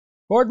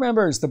Board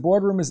members, the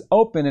boardroom is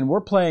open and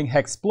we're playing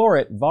Hexplore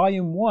It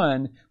Volume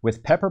 1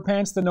 with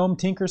Pepperpants the Gnome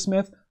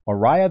Tinkersmith,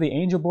 Ariah the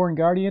Angelborn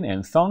Guardian,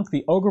 and Thonk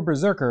the Ogre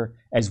Berserker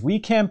as we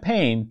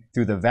campaign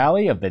through the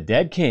Valley of the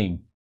Dead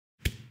King.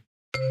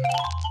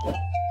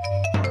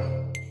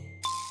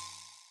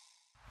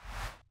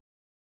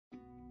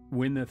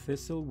 When the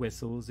thistle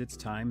whistles, it's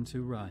time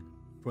to run.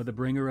 For the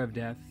bringer of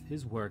death,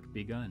 his work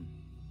begun.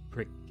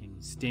 Pricking,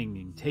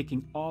 stinging,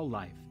 taking all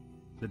life.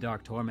 The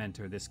dark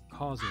tormentor, this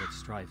causer of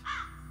strife.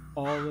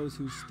 All those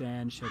who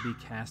stand shall be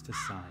cast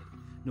aside,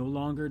 no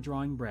longer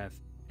drawing breath,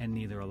 and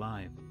neither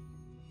alive.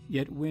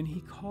 Yet when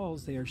he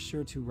calls, they are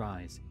sure to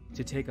rise,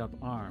 to take up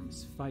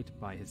arms, fight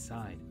by his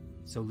side.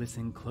 So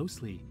listen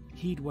closely,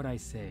 heed what I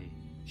say,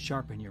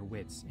 sharpen your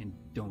wits, and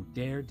don't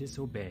dare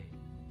disobey.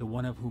 The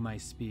one of whom I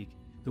speak,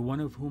 the one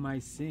of whom I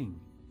sing,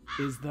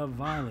 is the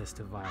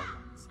vilest of vile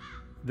ones,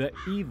 the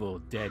evil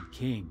dead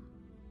king.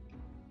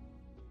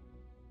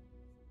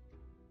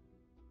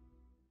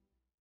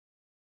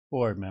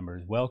 Board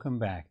members, welcome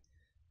back.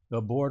 The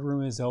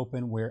boardroom is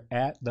open. We're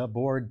at the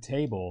board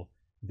table.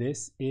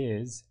 This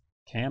is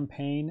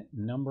campaign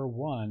number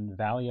 1,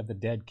 Valley of the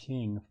Dead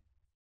King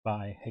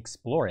by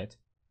Hexplore It.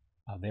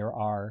 There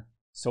are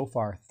so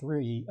far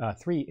three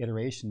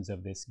iterations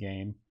of this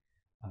game.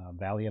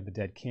 Valley of the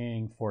Dead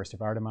King, Forest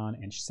of Ardamon,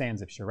 and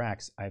Sands of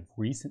Shirax. I've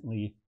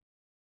recently,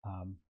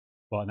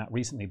 well, not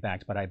recently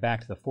backed, but I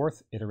backed the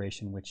 4th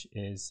iteration, which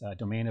is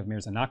Domain of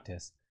Mirza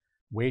Noctis.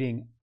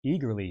 Waiting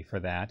eagerly for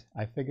that,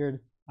 I figured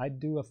I'd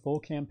do a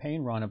full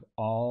campaign run of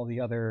all the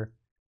other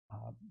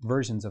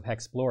versions of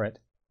Hexplore It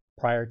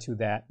prior to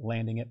that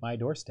landing at my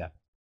doorstep.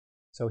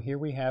 So here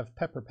we have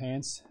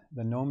Pepperpants,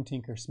 the Gnome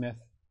Tinkersmith,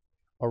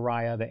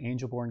 Ariah, the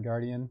Angelborn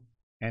Guardian,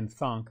 and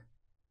Thonk,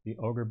 the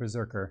Ogre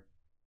Berserker.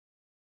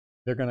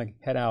 They're going to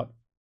head out,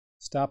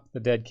 stop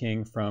the Dead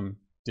King from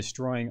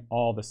destroying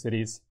all the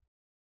cities.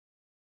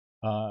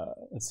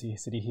 Let's see,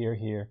 city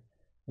here.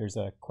 There's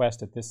a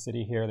quest at this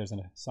city here. There's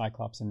a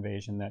Cyclops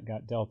invasion that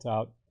got dealt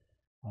out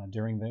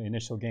during the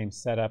initial game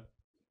setup.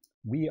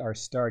 We are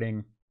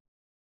starting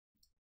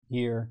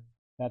here.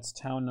 That's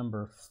town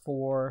number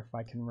 4, if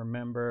I can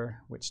remember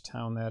which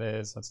town that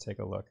is. Let's take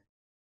a look.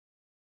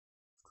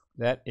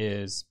 That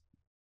is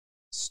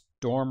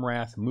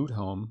Stormwrath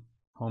Moothome,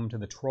 home to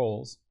the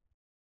trolls.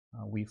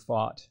 We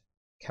fought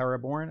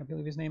Caraborn, I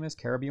believe his name is,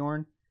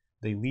 Caraborn,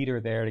 the leader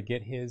there, to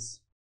get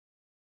his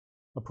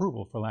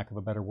approval, for lack of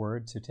a better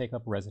word, to take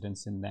up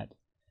residence in that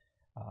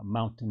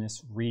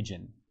mountainous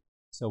region.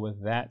 So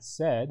with that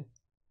said,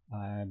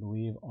 I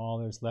believe all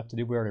there's left to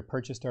do, we already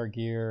purchased our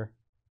gear,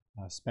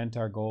 spent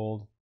our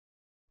gold.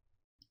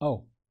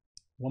 Oh,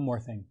 one more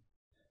thing.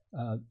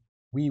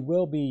 We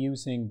will be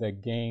using the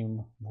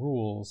game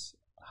rules.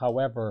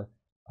 However,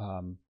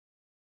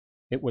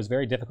 it was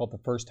very difficult the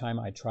first time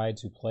I tried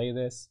to play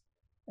this,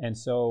 and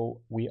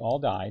so we all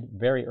died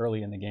very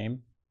early in the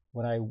game.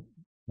 What I'm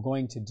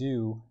going to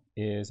do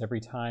is every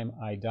time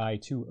I die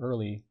too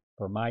early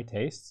for my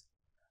tastes,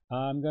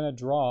 I'm going to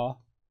draw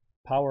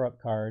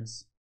power-up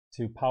cards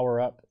to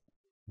power up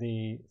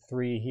the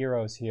 3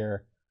 heroes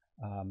here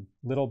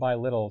little by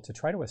little to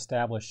try to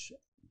establish,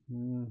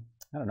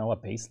 I don't know, a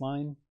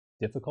baseline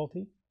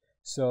difficulty.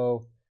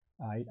 So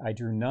I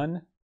drew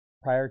none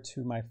prior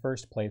to my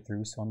first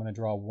playthrough, so I'm going to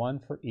draw 1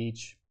 for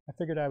each. I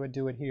figured I would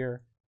do it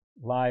here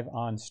live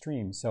on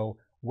stream. So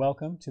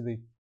welcome to the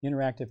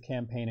interactive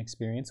campaign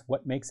experience.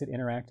 What makes it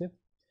interactive?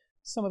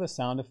 Some of the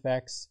sound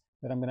effects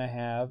that I'm going to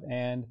have,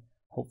 and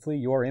hopefully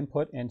your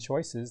input and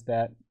choices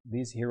that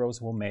these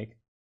heroes will make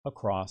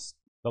across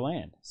the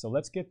land. So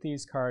let's get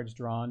these cards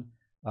drawn.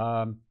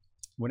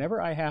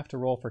 Whenever I have to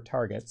roll for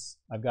targets,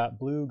 I've got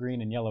blue,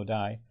 green, and yellow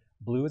die.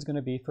 Blue is going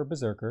to be for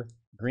Berserker.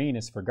 Green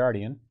is for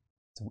Guardian.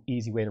 It's an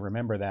easy way to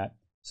remember that.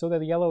 So that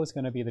the yellow is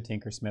going to be the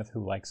Tinkersmith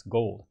who likes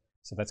gold.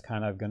 So that's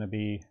kind of going to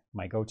be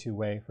my go-to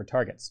way for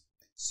targets.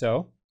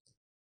 So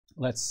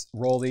let's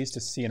roll these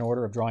to see an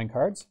order of drawing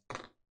cards.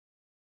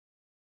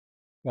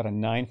 Got a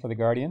 9 for the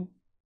Guardian,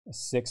 a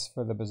 6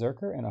 for the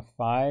Berserker, and a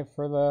 5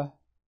 for the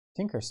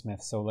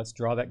Tinkersmith. So let's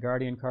draw that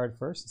Guardian card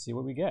first and see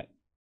what we get.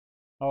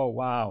 Oh,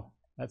 wow.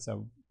 That's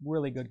a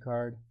really good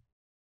card.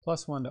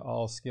 +1 to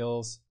all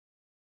skills.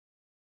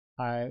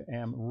 I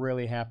am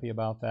really happy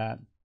about that.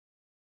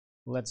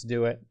 Let's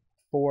do it.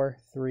 4,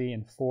 3,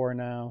 and 4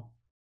 now.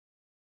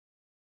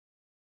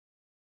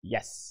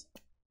 Yes.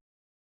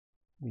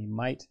 We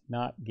might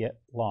not get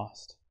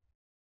lost.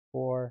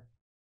 4,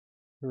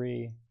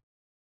 3,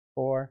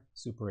 4.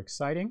 Super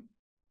exciting.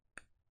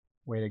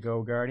 Way to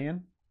go,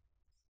 Guardian.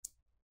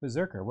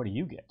 Berserker, what do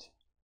you get?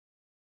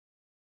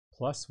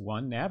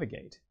 +1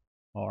 navigate.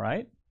 All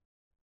right.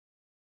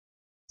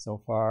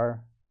 So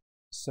far,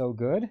 so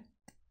good.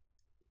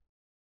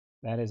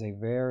 That is a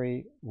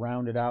very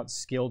rounded out,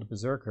 skilled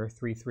Berserker,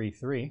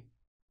 3-3-3.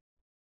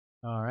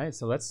 All right,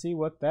 so let's see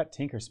what that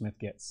Tinkersmith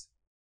gets.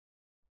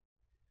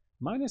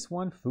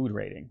 -1 food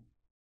rating.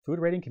 Food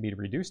rating can be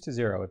reduced to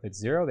 0. If it's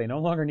 0, they no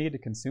longer need to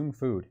consume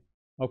food.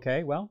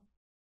 Okay, well,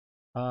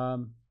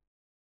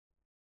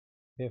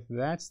 if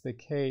that's the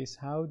case,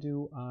 what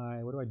do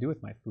I do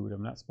with my food?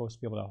 I'm not supposed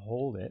to be able to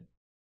hold it.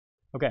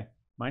 Okay,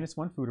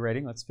 -1 food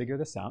rating. Let's figure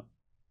this out.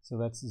 So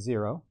that's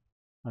 0.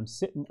 I'm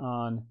sitting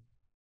on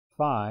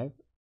 5.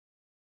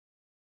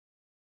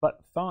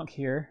 But Thonk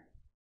here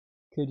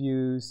could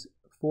use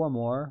 4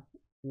 more.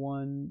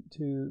 1,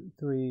 2,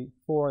 3,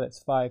 4.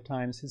 That's 5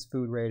 times his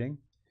food rating.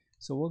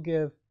 So we'll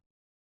give,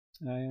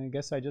 I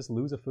guess I just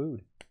lose a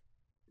food.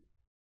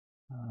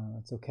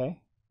 That's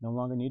okay. No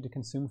longer need to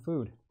consume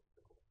food.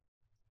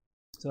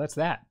 So that's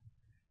that.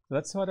 So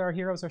that's what our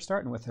heroes are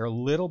starting with. They're a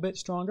little bit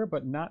stronger,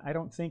 but not. I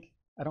don't think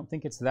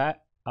it's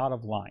that out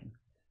of line.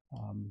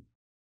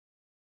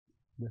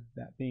 With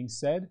that being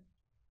said,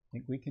 I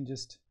think we can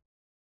just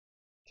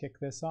kick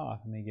this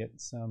off. Let me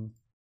get some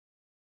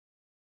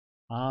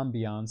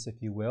ambiance,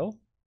 if you will.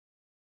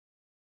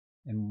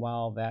 And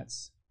while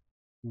that's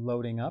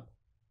loading up,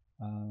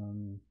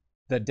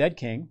 the Dead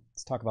King,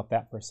 let's talk about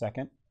that for a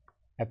second.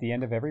 At the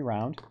end of every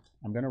round,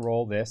 I'm going to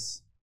roll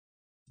this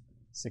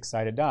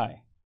 6-sided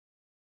die.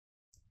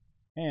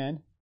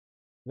 And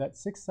that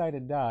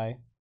 6-sided die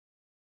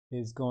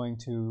is going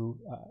to,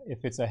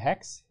 if it's a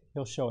hex,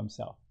 he'll show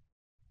himself.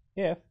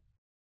 If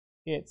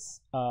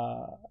it's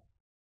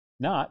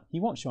not, he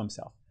won't show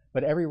himself.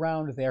 But every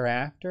round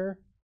thereafter,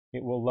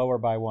 it will lower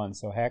by 1.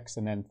 So hex,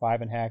 and then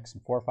 5 and hex,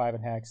 and 4, 5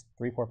 and hex,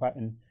 3, 4, 5,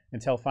 and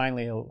until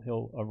finally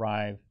he'll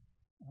arrive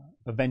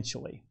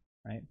eventually,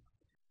 right?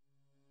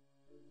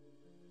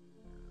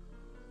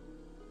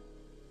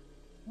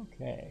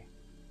 Okay.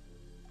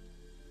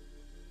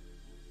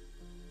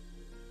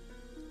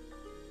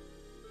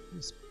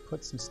 Just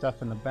put some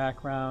stuff in the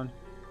background.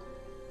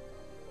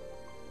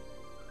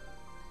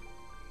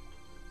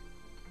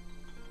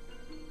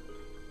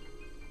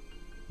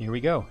 Here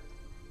we go.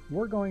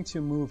 We're going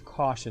to move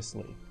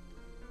cautiously.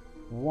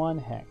 1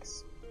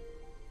 hex.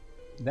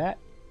 That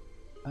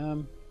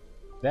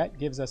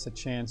gives us a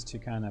chance to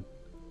kind of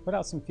put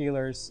out some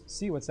feelers,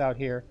 see what's out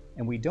here,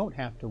 and we don't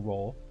have to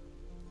roll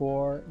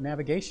for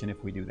navigation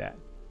if we do that.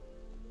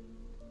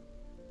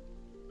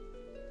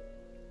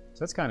 So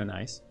that's kind of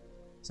nice.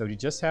 So you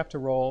just have to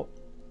roll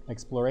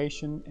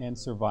exploration and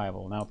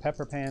survival. Now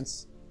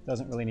Pepperpants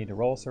doesn't really need to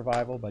roll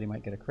survival, but he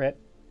might get a crit.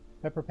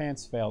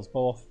 Pepperpants fails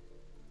both.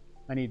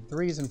 I need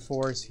 3s and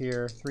 4s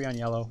here, 3 on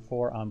yellow,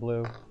 4 on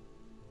blue.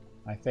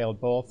 I failed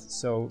both,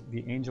 so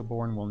the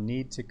Angelborn will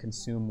need to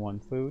consume 1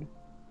 food.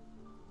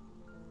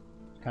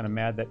 Kind of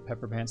mad that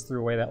Pepperpants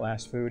threw away that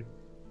last food.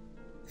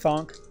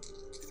 Thonk,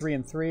 3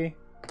 and 3.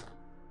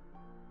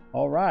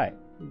 All right,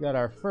 we got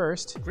our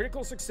first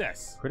Critical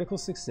success. Critical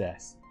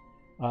success.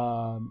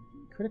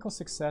 Critical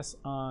success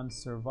on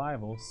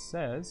survival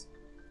says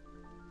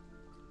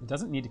it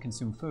doesn't need to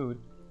consume food,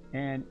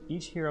 and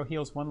each hero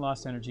heals 1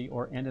 lost energy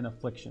or end an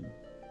affliction.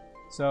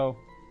 So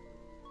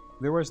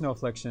there was no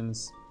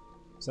afflictions,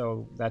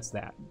 so that's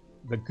that.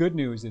 The good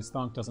news is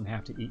Thonk doesn't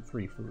have to eat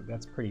 3 food.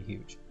 That's pretty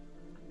huge.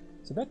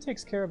 So that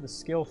takes care of the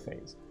skill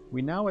phase.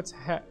 We now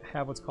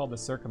have what's called the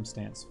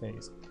circumstance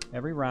phase.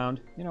 Every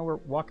round, you know, we're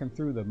walking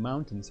through the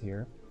mountains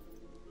here.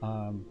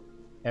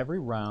 Every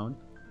round,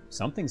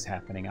 something's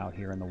happening out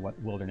here in the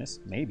wilderness,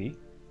 maybe.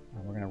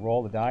 We're going to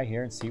roll the die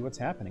here and see what's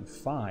happening.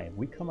 5.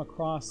 We come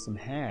across some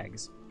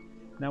hags.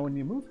 Now, when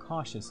you move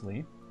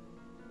cautiously,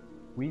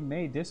 we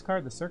may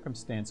discard the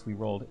circumstance we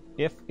rolled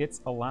if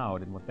it's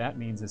allowed. And what that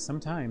means is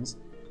sometimes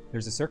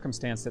there's a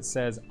circumstance that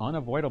says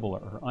unavoidable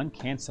or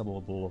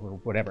uncancelable or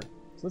whatever.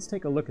 So let's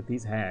take a look at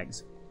these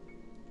hags.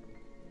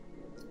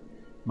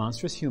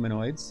 Monstrous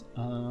humanoids.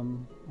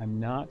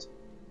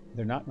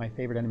 They're not my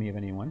favorite enemy of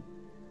anyone.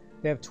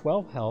 They have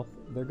 12 health.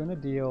 They're going to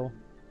deal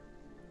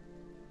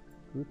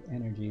group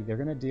energy. They're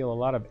going to deal a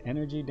lot of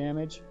energy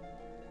damage.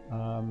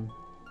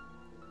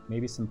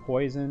 Maybe some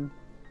poison.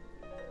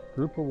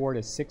 Group reward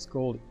is 6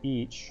 gold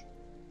each.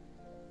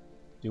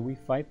 Do we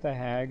fight the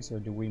hags or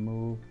do we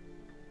move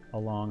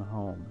along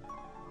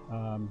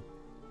home?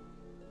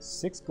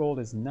 6 gold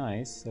is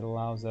nice. It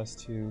allows us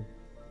to...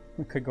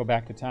 We could go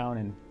back to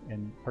town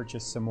and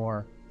purchase some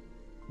more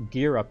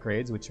gear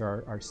upgrades, which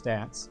are our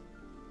stats.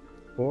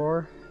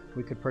 Or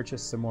we could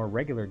purchase some more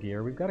regular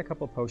gear. We've got a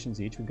couple of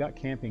potions each. We've got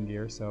camping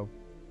gear, so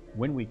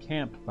when we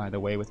camp, by the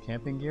way, with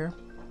camping gear,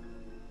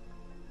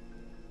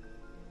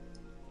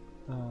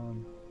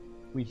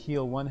 we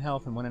heal 1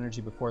 health and 1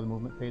 energy before the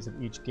movement phase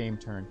of each game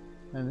turn.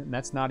 And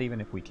that's not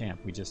even if we camp,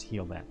 we just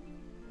heal that.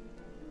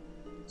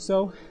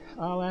 So,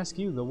 I'll ask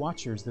you, the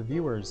watchers, the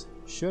viewers,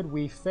 should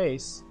we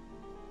face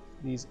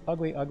these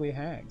ugly, ugly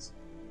hags?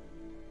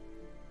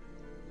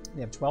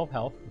 They have 12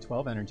 health and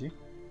 12 energy.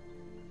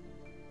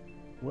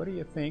 What do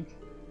you think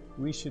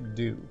we should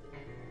do?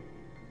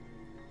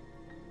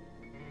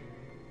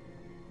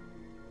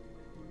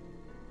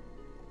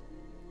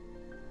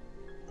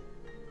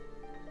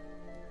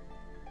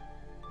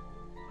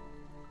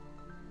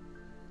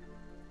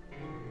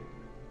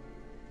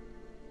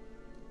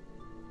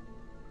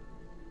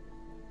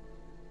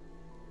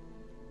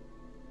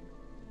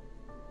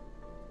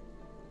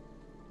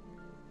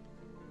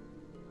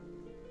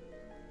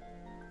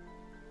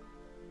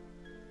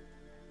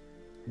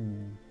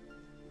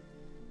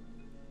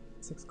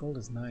 6 gold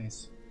is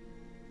nice.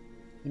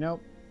 You know,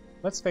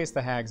 let's face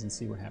the hags and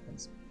see what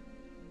happens.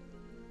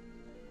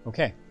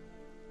 Okay.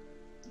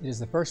 It is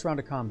the first round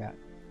of combat.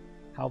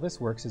 How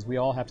this works is we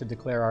all have to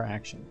declare our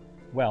action.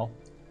 Well,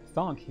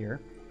 Thonk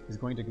here is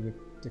going to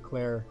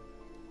declare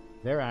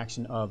their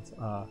action of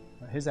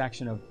his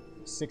action of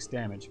 6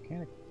 damage.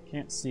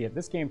 Can't see it.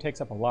 This game takes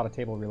up a lot of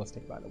table real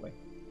estate, by the way.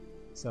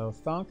 So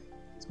Thonk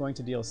is going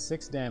to deal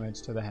 6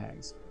 damage to the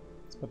hags.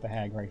 Let's put the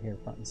hag right here,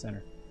 front and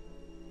center.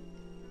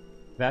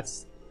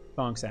 That's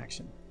Thonk's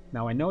action.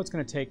 Now I know it's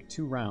going to take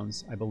 2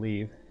 rounds, I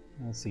believe.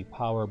 Let's see,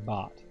 power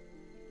bot.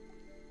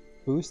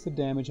 Boost the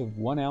damage of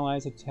one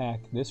ally's attack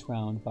this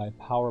round by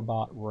power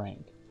bot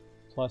rank,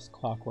 plus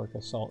clockwork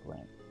assault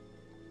rank.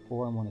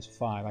 4 and 1 is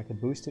 5. I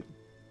could boost it.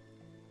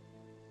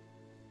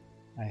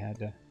 I had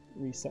to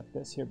reset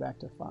this here back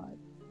to 5.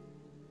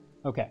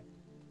 Okay.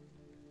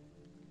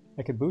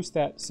 I could boost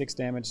that 6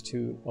 damage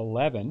to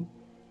 11,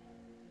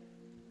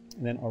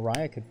 and then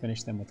Ariah could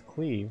finish them with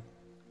cleave.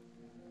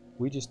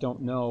 We just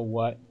don't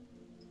know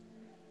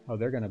how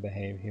they're going to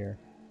behave here.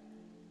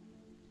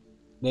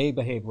 They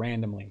behave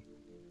randomly.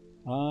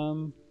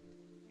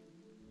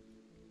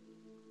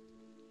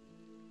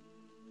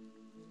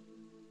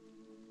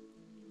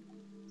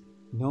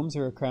 Gnomes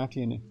are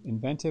crafty and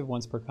inventive.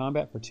 Once per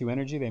combat for 2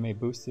 energy, they may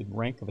boost the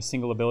rank of a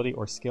single ability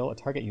or skill a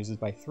target uses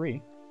by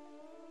 3.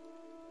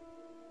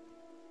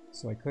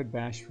 So I could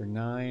bash for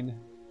 9.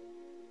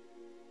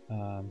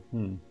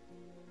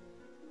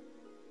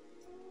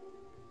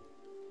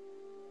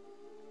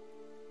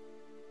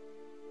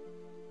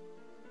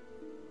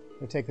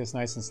 I take this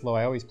nice and slow.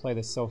 I always play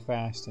this so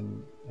fast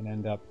and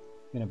end up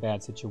in a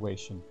bad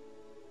situation.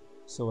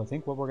 So I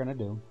think what we're going to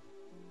do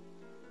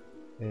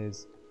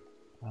is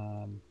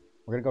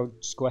we're going to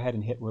just go ahead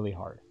and hit really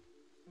hard.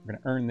 We're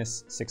going to earn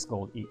this 6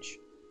 gold each.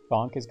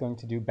 Thonk is going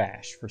to do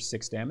bash for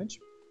 6 damage.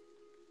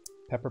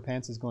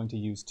 Pepperpants is going to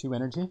use 2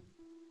 energy.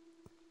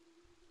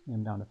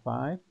 I'm down to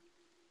 5.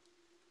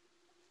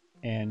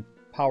 And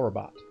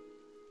Powerbot.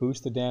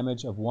 Boost the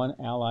damage of one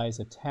ally's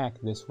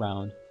attack this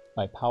round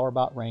by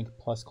Powerbot rank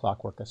plus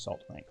Clockwork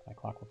Assault rank. My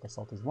Clockwork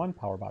Assault is 1,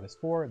 Powerbot is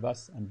 4,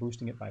 thus I'm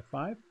boosting it by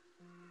 5.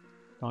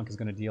 Thonk is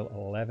going to deal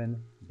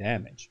 11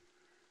 damage.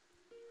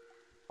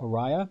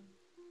 Ariah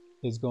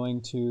is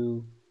going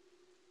to,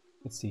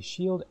 let's see,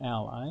 shield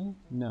ally?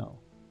 No.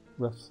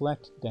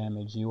 Reflect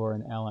damage you or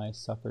an ally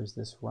suffers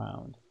this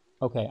round.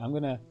 Okay, I'm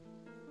gonna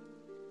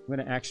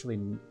actually,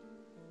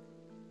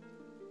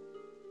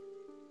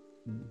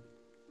 I'm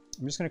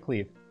just gonna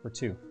cleave for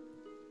 2.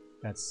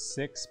 That's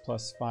 6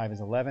 plus 5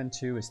 is 11.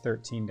 2 is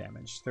 13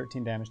 damage.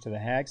 13 damage to the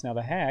hags. Now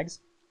the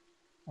hags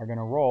are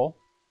gonna roll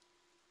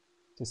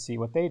to see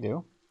what they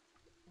do.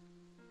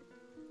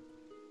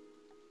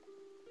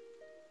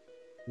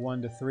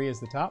 1 to 3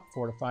 is the top.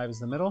 4 to 5 is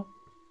the middle.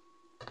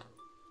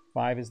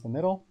 5 is the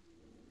middle.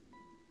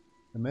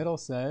 The middle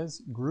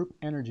says group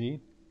energy.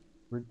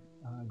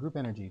 Group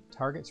energy.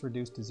 Targets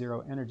reduced to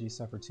 0 energy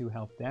suffer 2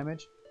 health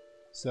damage.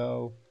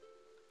 So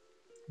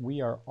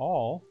we are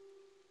all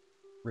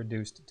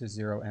reduced to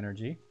 0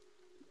 energy.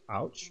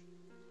 Ouch.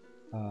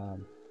 0,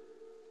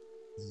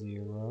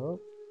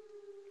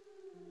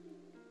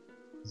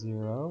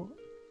 0,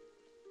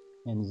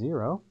 and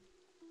 0.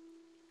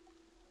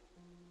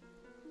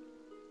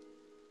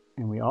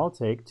 And we all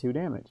take 2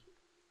 damage.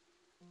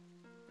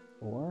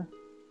 4,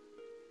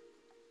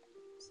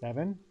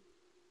 7,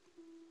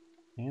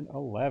 and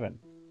 11.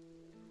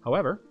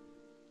 However,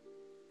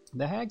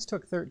 the hags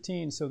took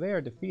 13, so they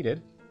are defeated.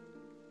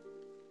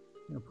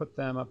 I'm going to put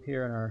them up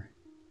here in our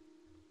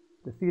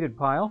defeated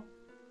pile.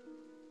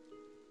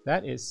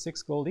 That is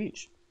 6 gold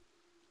each.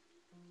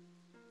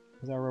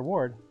 As our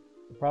reward,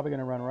 we're probably going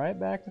to run right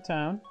back to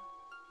town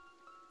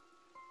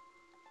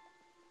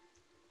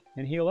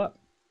and heal up.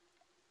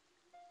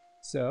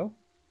 So,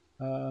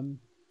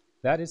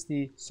 that is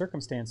the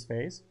circumstance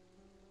phase.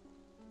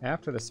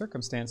 After the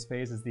circumstance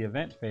phase is the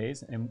event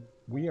phase, and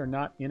we are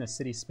not in a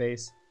city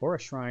space or a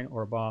shrine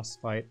or a boss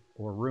fight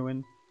or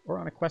ruin or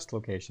on a quest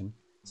location,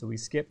 so we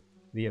skip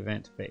the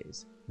event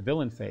phase. The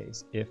villain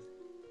phase, if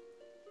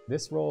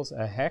this rolls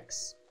a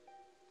hex,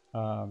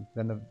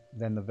 then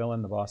the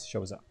villain, the boss,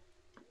 shows up.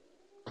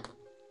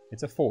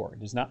 It's a 4. It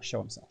does not show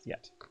himself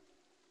yet.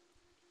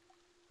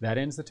 That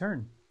ends the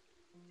turn.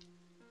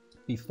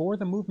 Before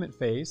the movement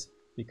phase,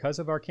 because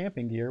of our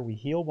camping gear, we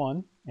heal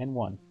 1 and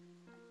 1.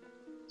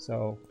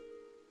 So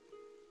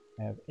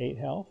I have 8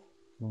 health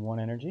and 1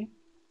 energy.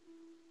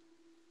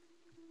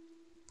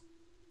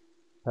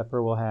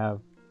 Pepper will have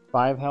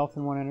 5 health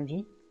and 1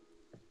 energy.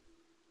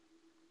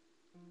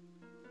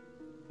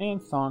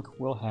 And Thonk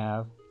will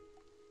have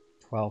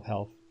 12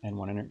 health and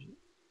 1 energy.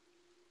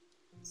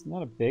 It's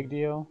not a big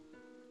deal.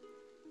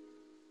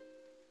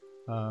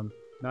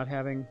 Not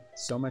having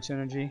so much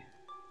energy.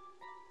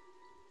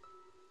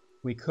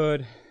 We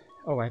could...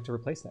 Oh, I have to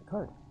replace that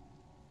card.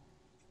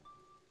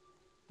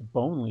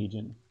 Bone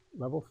Legion.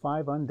 Level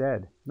 5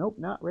 undead. Nope,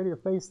 not ready to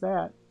face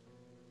that.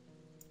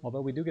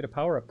 Although we do get a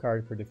power-up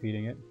card for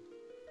defeating it.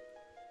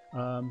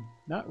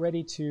 Not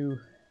ready to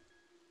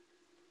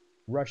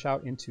rush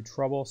out into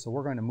trouble, so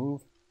we're going to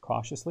move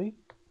cautiously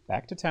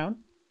back to town.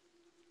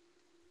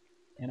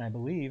 And I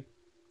believe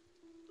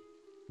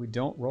we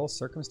don't roll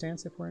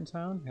circumstance if we're in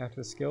town after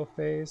the skill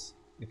phase.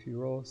 If you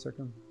roll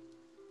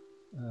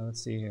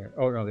let's see here.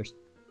 Oh no, there's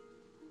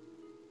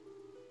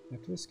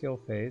after the skill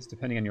phase,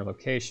 depending on your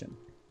location.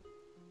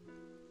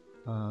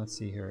 Let's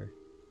see here.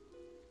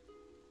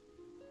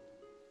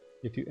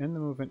 If you end the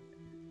movement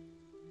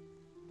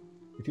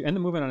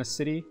on a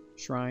city,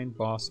 shrine,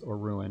 boss, or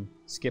ruin,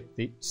 skip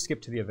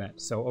to the event.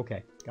 So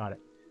okay, got it.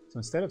 So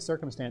instead of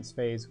circumstance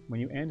phase,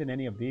 when you end in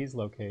any of these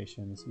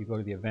locations, you go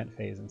to the event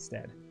phase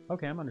instead.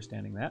 Okay, I'm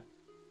understanding that.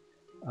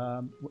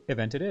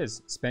 Event it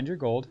is. Spend your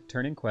gold,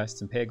 turn in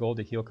quests, and pay a gold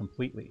to heal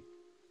completely.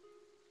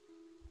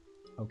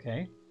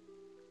 Okay.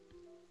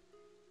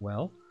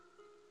 Well,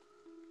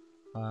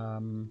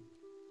 when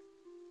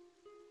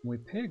we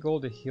pay a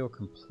gold to heal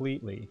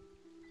completely,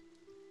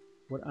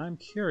 what I'm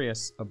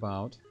curious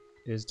about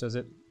is, does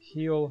it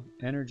heal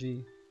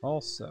energy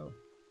also?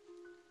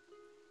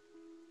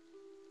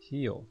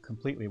 Heal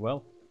completely.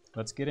 Well,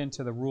 let's get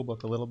into the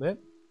rulebook a little bit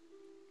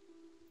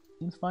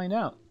and find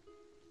out.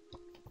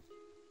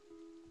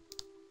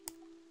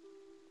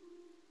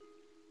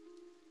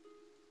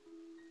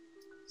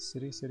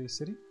 City.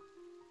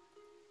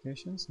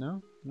 Locations?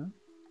 No.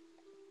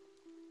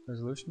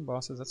 Resolution,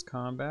 bosses, that's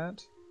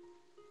combat.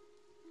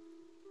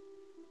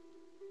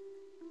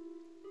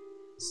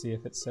 Let's see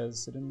if it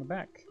says it in the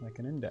back, like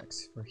an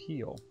index for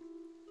heal.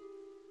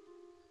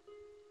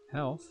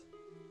 Health.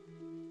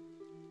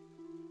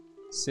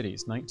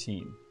 Cities,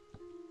 19.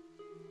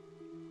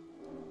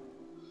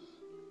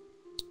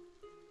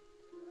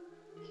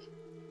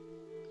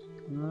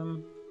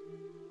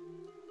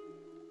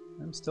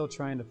 I'm still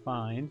trying to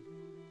find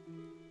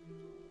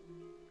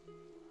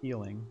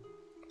healing.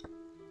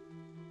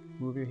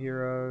 Move your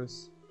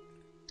heroes.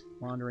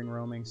 Wandering,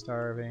 roaming,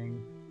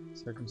 starving.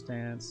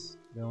 Circumstance.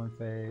 Villain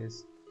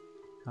phase.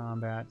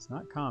 Combat. It's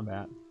not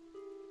combat.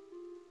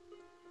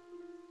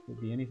 It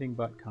would be anything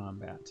but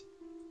combat.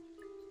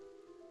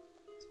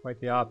 It's quite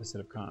the opposite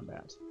of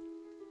combat.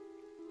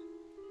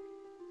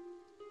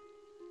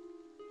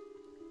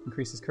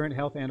 Increases current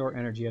health and or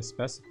energy as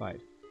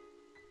specified.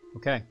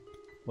 Okay.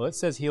 Well, it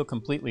says heal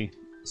completely,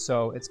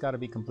 so it's got to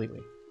be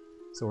completely.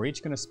 So we're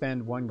each going to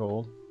spend 1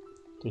 gold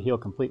to heal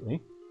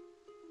completely.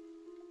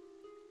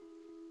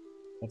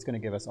 That's going to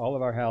give us all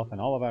of our health and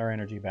all of our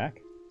energy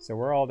back. So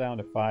we're all down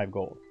to 5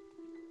 gold.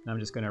 And I'm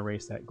just going to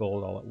erase that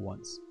gold all at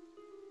once.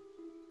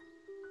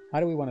 How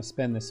do we want to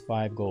spend this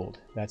 5 gold?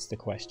 That's the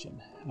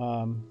question.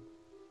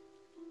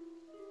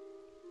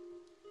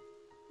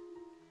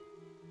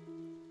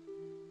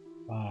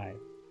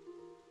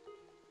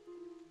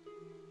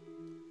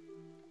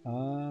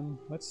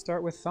 Let's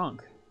start with Thonk.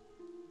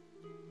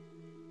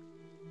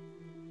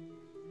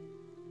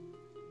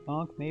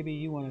 Thonk, maybe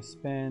you want to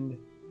spend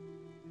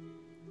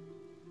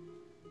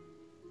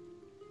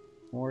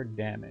more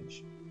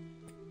damage.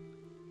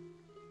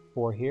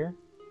 4 here.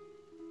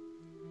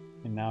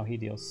 And now he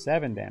deals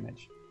 7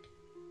 damage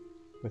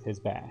with his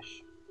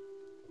bash.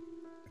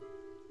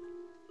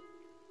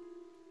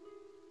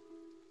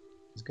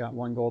 He's got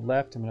 1 gold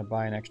left. I'm going to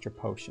buy an extra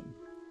potion,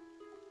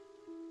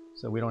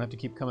 so we don't have to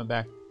keep coming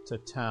back to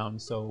town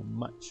so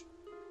much.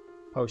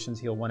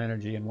 Potions heal 1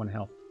 energy and 1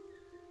 health.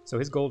 So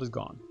his gold is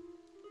gone.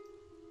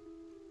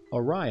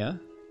 Ariah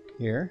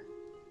here.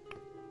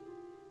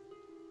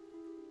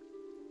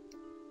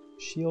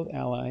 Shield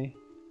ally.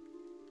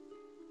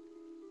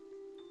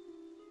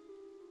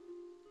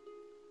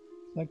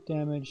 Select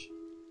damage.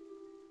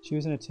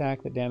 Choose an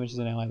attack that damages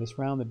an ally. This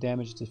round, the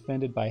damage is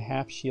defended by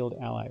half shield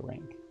ally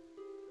rank.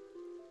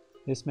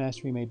 This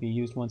mastery may be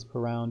used once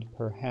per round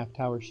per half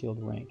tower shield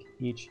rank.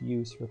 Each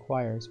use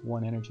requires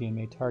 1 energy and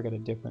may target a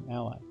different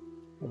ally.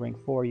 At rank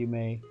 4, you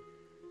may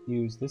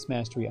use this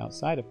mastery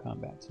outside of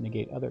combat to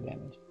negate other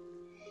damage.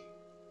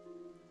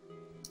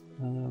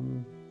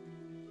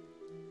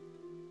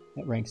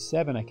 At rank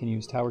 7, I can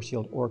use tower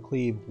shield or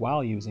cleave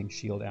while using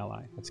shield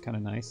ally. That's kind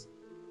of nice.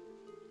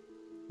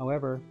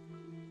 However,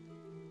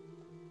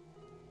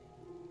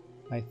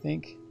 I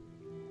think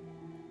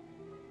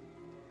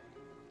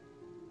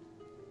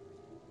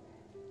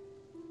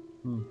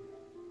what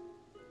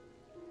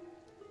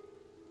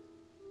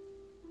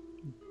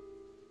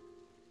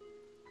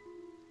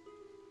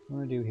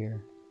do I do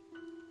here?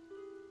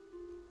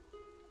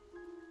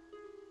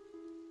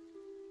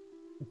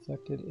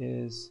 Reflected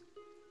is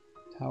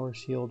tower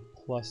shield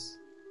plus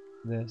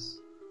this.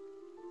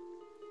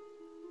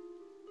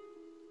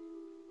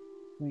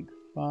 Rank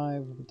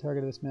 5, the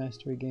target of this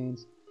mastery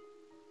gains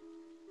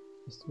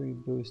 +3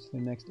 boost to the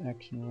next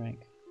action rank.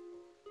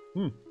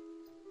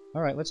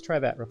 Alright, let's try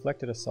that.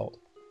 Reflected Assault.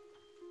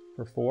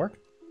 For 4.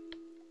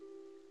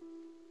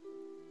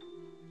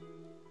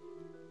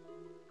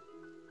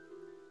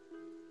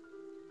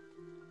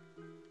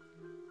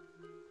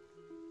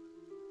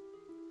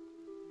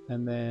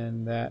 And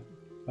then that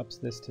ups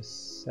this to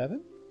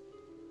 7.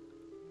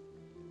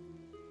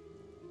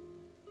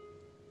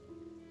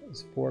 That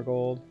was 4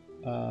 gold.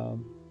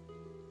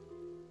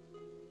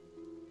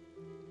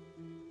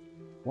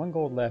 1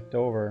 gold left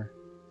over.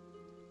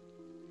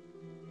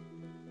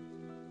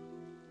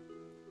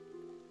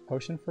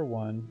 Potion for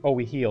 1. Oh,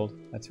 we healed.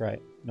 That's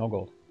right. No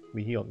gold.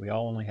 We healed. We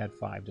all only had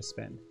 5 to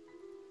spend.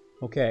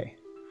 Okay.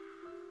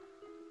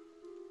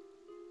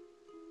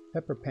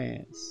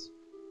 Pepperpants.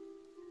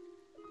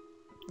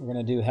 We're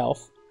going to do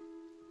health.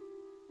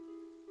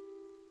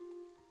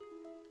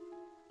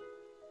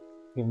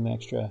 Give him an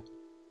extra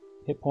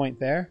hit point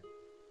there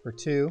for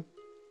 2.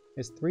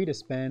 There's 3 to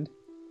spend.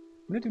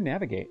 I'm going to do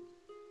navigate.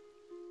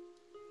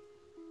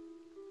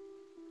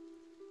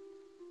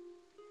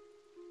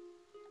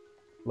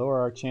 Lower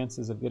our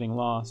chances of getting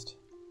lost.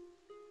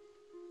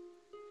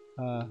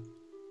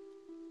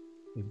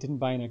 We didn't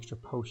buy an extra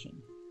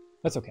potion.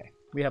 That's okay.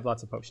 We have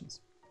lots of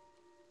potions.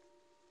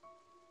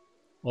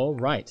 All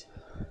right.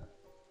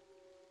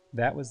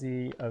 That was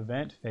the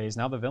event phase.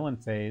 Now the villain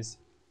phase.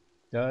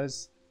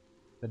 Does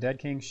the Dead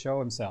King show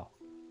himself?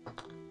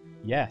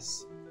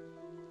 Yes.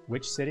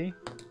 Which city?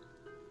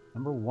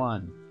 Number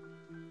 1.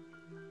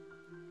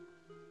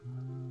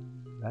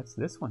 That's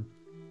this one.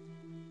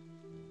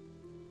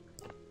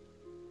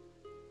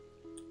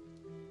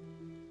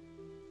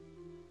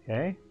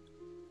 Okay.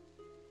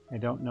 I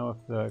don't know if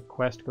the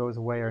quest goes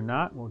away or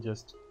not. We'll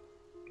just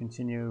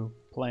continue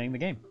playing the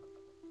game.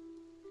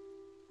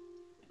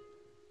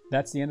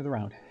 That's the end of the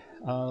round.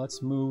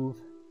 Let's move.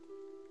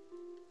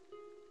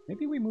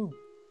 Maybe we move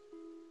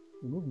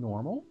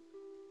normal?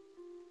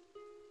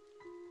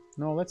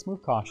 No, let's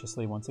move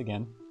cautiously once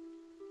again.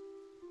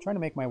 I'm trying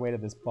to make my way to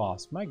this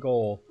boss. My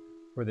goal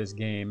for this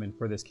game and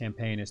for this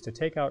campaign is to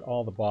take out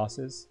all the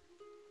bosses,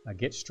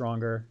 get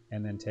stronger,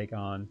 and then take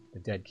on the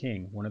Dead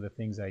King. One of the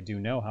things I do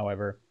know,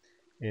 however,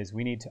 is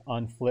we need to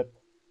unflip.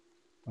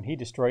 When he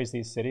destroys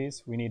these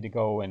cities, we need to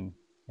go and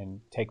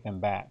take them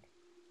back,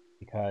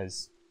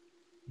 because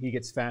he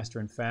gets faster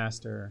and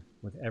faster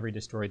with every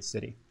destroyed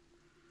city.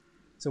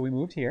 So we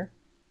moved here.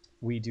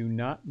 We do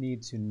not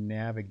need to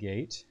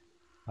navigate.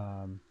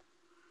 I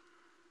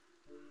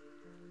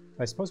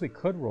suppose we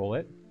could roll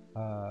it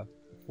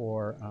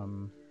for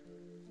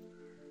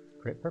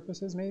crit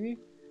purposes, maybe?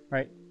 All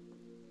right,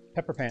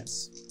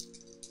 Pepperpants.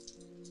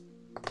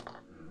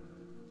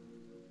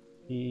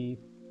 He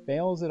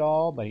fails it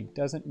all, but he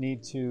doesn't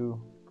need to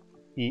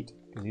eat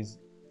because he's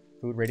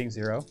food rating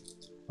 0.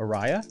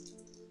 Ariah.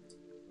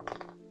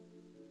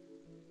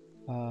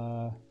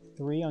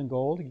 3 on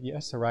gold.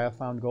 Yes, Ariah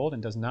found gold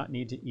and does not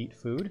need to eat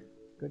food.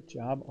 Good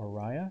job,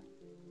 Ariah.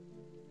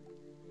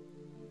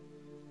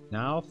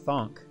 Now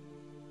Thonk.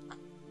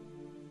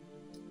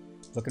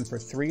 Looking for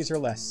 3s or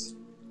less.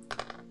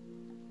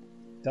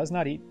 Does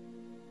not eat.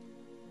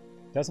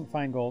 Doesn't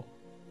find gold.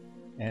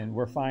 And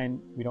we're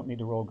fine. We don't need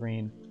to roll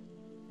green.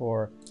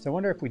 So I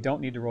wonder if we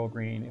don't need to roll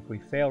green. If we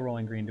fail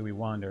rolling green, do we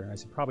wander? I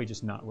should probably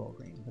just not roll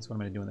green. That's what I'm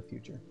going to do in the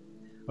future.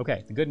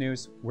 Okay, the good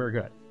news, we're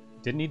good.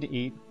 Didn't need to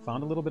eat.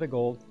 Found a little bit of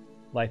gold.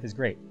 Life is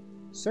great.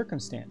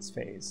 Circumstance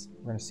phase.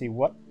 We're going to see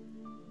what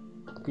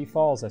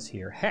befalls us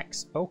here.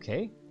 Hex.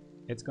 Okay.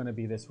 It's going to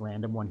be this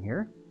random one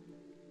here.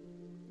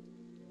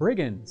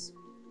 Brigands.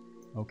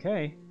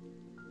 Okay.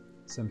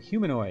 Some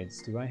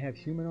humanoids. Do I have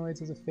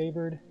humanoids as a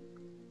favored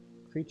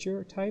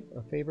creature type?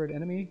 A favored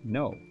enemy?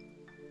 No.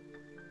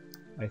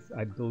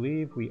 I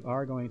believe we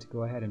are going to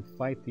go ahead and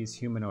fight these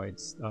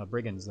humanoids.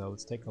 Brigands, though.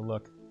 Let's take a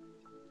look.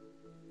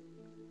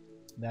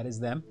 That is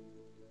them.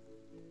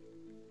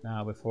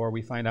 Now, before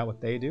we find out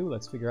what they do,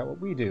 let's figure out what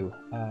we do.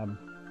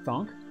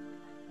 Thonk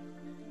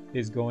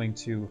is going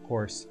to, of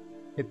course,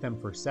 hit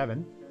them for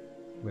 7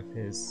 with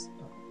his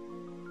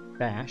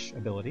bash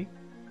ability.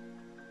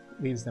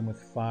 Leaves them with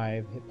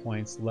 5 hit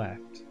points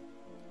left.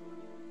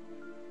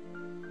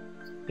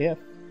 If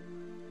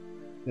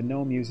the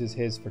gnome uses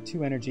his for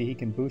 2 energy, he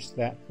can boost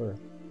that for...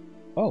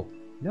 Oh,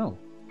 no.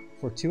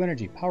 For 2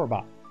 energy.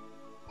 Powerbot.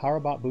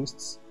 Powerbot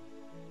boosts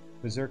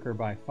Berserker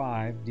by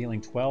 5, dealing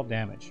 12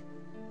 damage.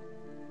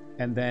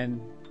 And then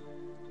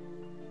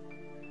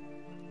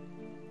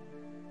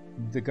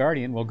the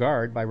Guardian will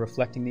guard by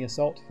reflecting the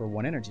assault for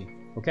 1 energy.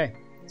 Okay,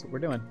 that's what we're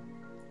doing.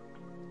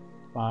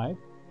 5,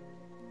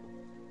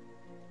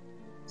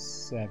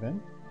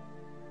 7.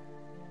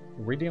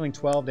 We're dealing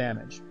 12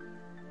 damage.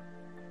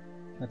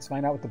 Let's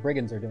find out what the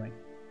Brigands are doing.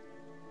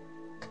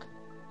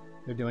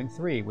 They're doing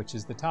 3, which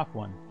is the top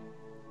one.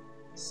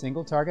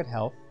 Single target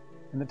health,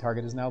 and the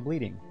target is now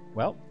bleeding.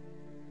 Well,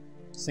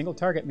 single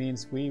target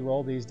means we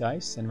roll these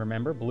dice, and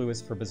remember, blue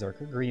is for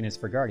Berserker, green is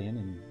for Guardian,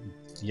 and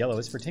yellow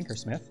is for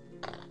Tinkersmith.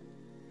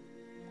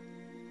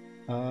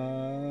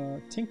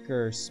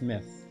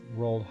 Tinkersmith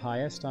rolled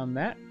highest on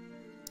that,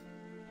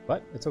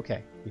 but it's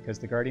okay, because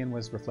the Guardian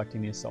was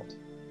reflecting the assault.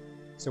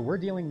 So we're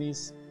dealing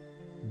these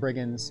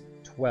Brigands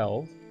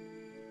 12.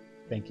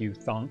 Thank you,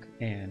 Thonk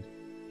and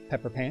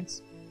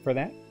Pepperpants, for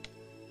that.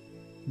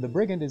 The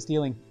Brigand is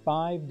dealing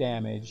 5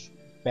 damage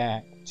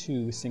back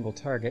to single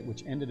target,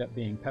 which ended up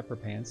being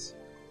Pepperpants.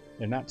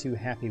 They're not too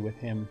happy with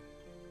him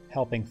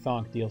helping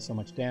Thonk deal so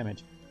much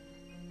damage.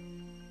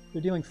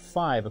 They're dealing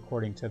 5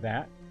 according to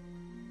that.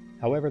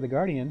 However, the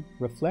Guardian,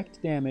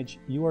 reflect damage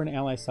you or an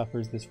ally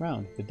suffers this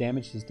round. The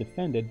damage is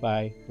defended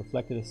by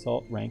reflected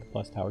assault rank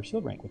plus tower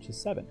shield rank, which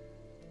is 7.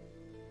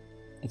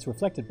 It's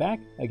reflected back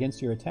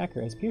against your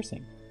attacker as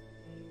piercing.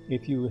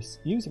 If you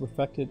use a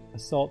reflected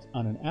assault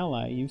on an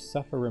ally, you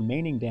suffer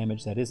remaining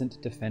damage that isn't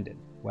defended.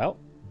 Well,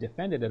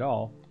 defended it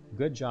all.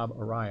 Good job,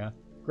 Ariah.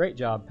 Great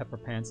job,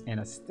 Pepperpants, and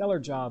a stellar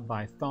job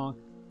by Thonk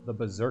the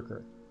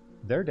Berserker.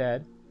 They're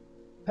dead.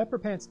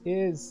 Pepperpants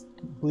is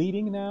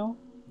bleeding now,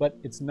 but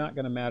it's not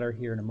going to matter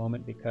here in a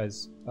moment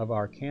because of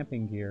our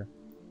camping gear.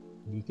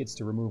 He gets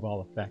to remove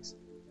all effects.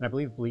 And I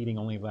believe bleeding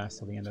only lasts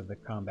till the end of the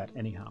combat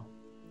anyhow.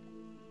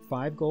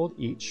 5 gold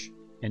each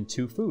and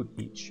 2 food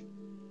each.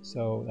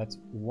 So that's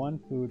 1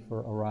 food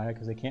for Ariah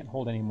because they can't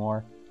hold any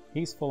more.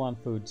 He's full on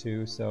food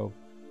too, so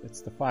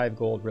it's the 5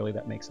 gold really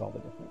that makes all the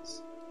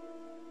difference.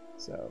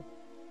 So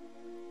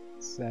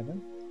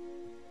 7,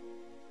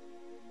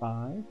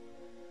 5,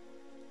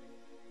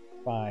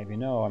 5. You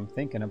know, I'm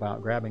thinking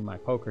about grabbing my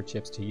poker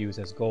chips to use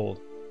as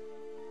gold.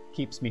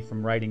 Keeps me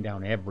from writing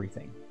down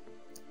everything.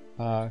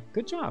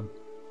 Good job.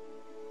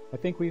 I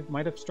think we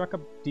might have struck a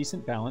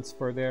decent balance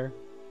for their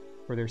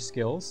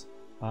skills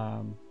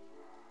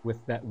with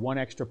that 1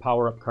 extra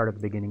power-up card at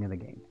the beginning of the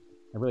game.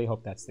 I really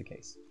hope that's the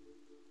case.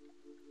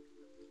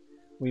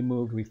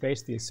 We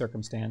faced the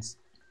circumstance.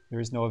 There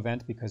is no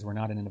event because we're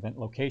not in an event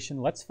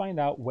location. Let's find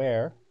out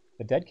where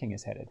the Dead King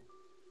is headed.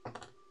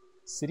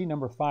 City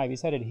number 5,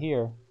 he's headed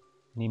here,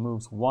 and he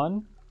moves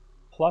 1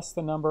 plus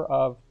the number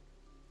of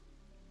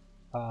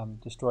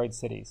destroyed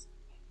cities.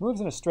 He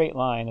moves in a straight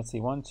line. Let's see,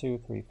 1,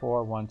 2, 3,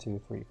 4, 1,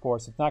 2, 3, 4,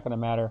 so it's not going to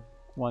matter.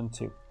 1,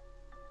 2.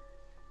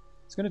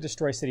 It's going to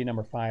destroy city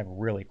number 5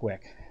 really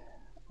quick.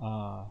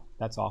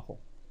 That's awful.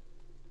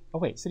 Oh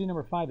wait, city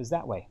number 5 is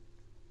that way.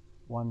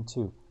 1,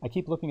 2. I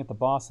keep looking at the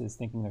bosses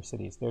thinking they're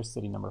cities. There's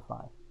city number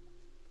 5.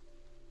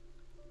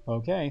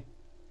 Okay,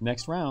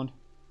 next round.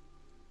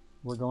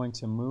 We're going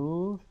to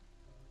move.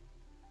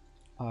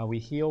 We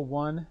heal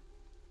 1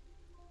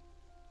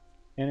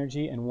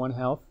 energy and 1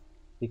 health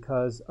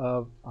because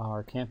of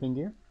our camping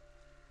gear.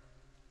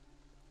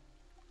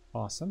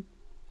 Awesome.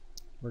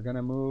 We're going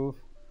to move.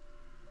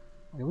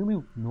 Do we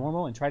move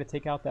normal and try to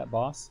take out that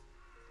boss?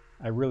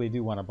 I really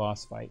do want a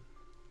boss fight.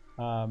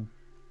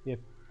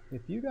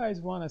 If you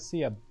guys want to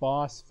see a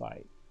boss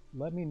fight,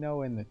 let me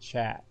know in the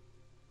chat.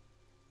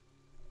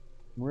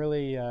 I'm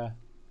really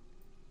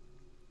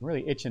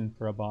itching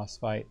for a boss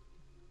fight,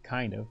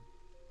 kind of.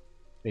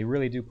 They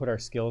really do put our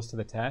skills to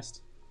the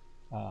test.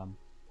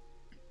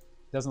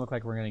 Doesn't look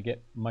like we're going to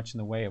get much in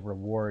the way of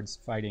rewards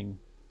fighting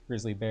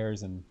grizzly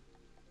bears and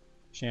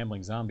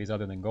shambling zombies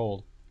other than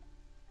gold.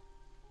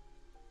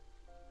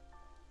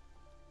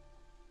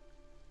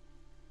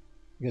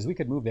 Because we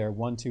could move there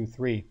 1, 2,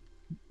 3.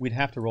 We'd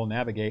have to roll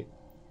navigate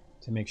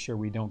to make sure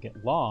we don't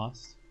get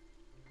lost.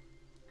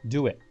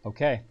 Do it.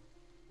 Okay.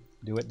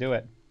 Do it, do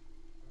it.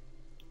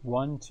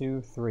 1,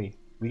 2, 3.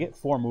 We get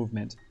 4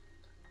 movement.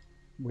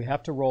 We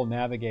have to roll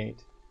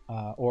navigate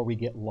or we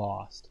get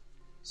lost.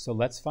 So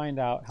let's find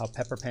out how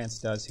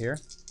Pepperpants does here.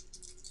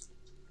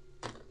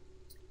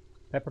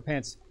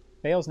 Pepperpants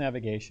fails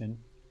navigation,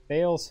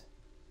 fails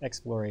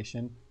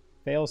exploration,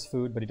 fails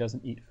food, but he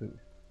doesn't eat food.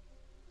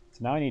 So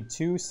now I need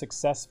 2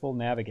 successful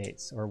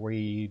navigates, or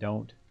we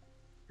don't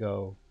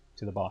go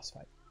to the boss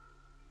fight.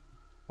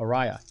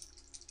 Ariah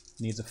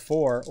needs a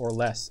 4 or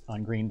less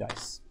on green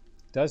dice.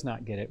 Does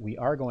not get it. We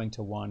are going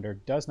to wander.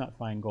 Does not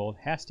find gold.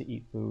 Has to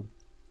eat food.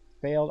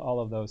 Failed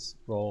all of those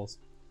rolls.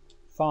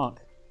 Thonk,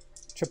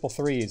 triple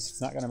 3s.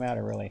 It's not going to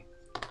matter, really.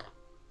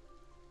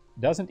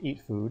 Doesn't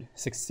eat food.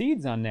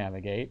 Succeeds on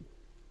navigate.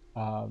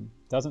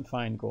 Doesn't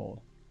find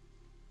gold.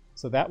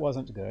 So that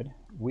wasn't good.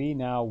 We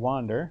now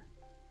wander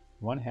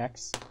 1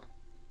 hex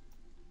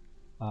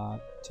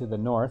to the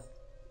north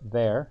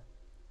there,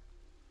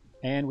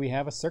 and we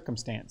have a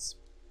circumstance.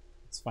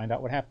 Let's find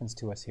out what happens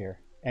to us here.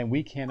 And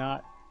we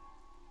cannot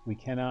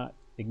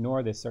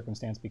ignore this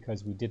circumstance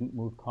because we didn't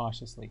move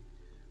cautiously.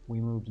 We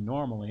moved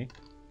normally.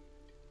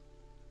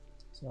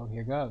 So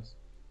here goes.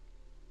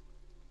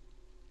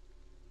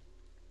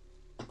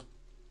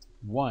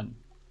 1.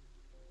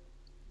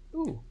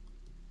 Ooh,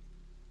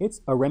 it's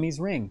Aremi's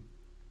ring.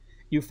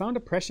 You found a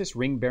precious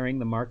ring bearing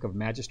the mark of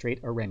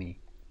Magistrate Aremi.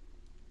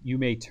 You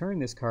may turn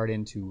this card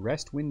into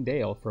Restwind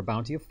Dale for a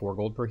bounty of 4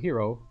 gold per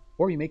hero,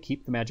 or you may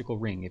keep the magical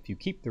ring. If you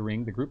keep the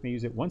ring, the group may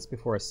use it once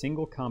before a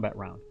single combat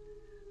round.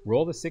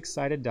 Roll the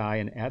 6-sided die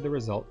and add the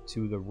result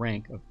to the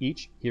rank of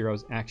each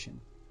hero's action.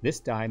 This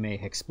die may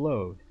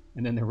explode,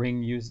 and then the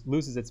ring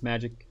loses its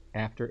magic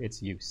after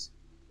its use.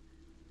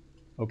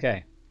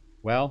 Okay,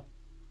 well,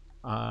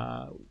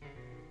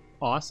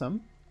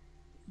 awesome.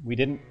 We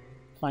didn't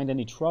find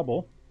any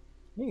trouble.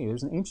 Hey,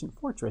 there's an ancient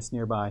fortress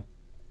nearby.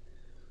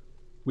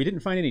 We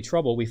didn't find any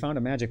trouble. We found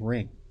a magic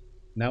ring.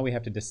 Now we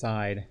have to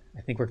decide.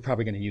 I think we're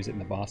probably going to use it in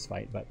the boss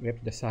fight, but we have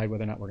to decide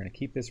whether or not we're going to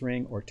keep this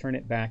ring or turn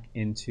it back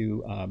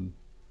into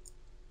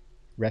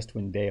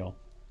Restwind Dale.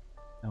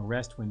 Now,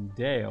 Restwind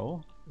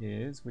Dale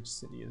is... Which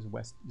city is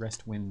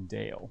Restwind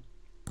Dale?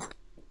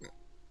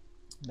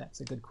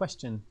 That's a good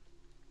question.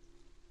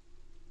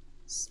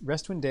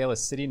 Restwind Dale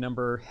is city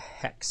number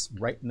Hex,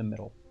 right in the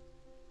middle.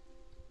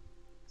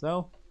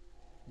 So,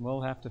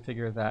 we'll have to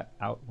figure that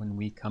out when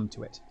we come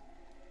to it.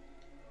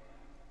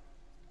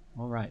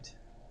 All right.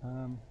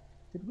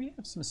 Did we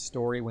have some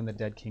story when the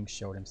Dead King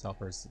showed himself,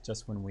 or is it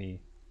just when we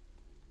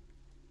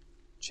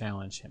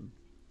challenge him?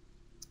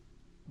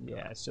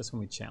 Yeah, it's just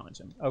when we challenge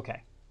him.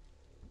 Okay.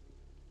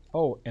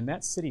 Oh, and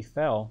that city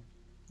fell.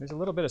 There's a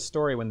little bit of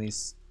story when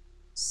these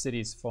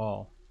cities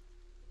fall.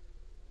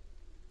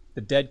 The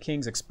Dead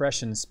King's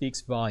expression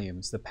speaks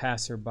volumes. The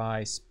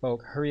passerby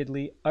spoke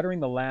hurriedly, uttering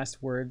the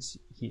last words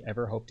he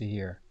ever hoped to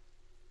hear.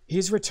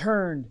 He's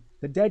returned!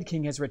 The Dead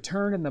King has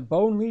returned and the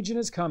Bone Legion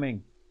is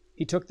coming.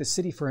 He took the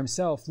city for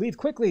himself. Leave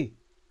quickly!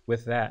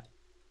 With that,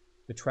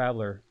 the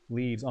traveler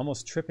leaves,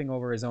 almost tripping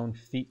over his own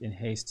feet in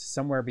haste.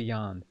 Somewhere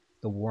beyond,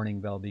 the warning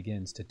bell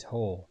begins to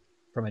toll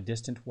from a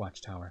distant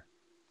watchtower.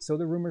 So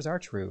the rumors are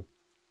true.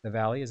 The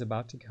valley is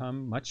about to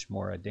become much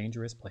more a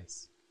dangerous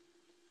place.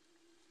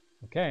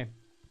 Okay.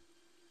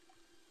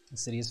 The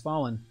city has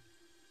fallen.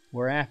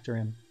 We're after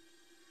him.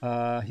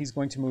 He's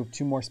going to move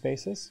 2 more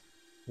spaces.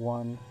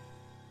 1,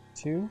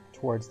 2,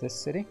 towards this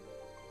city.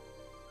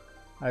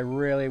 I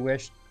really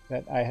wish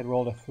that I had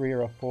rolled a 3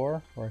 or a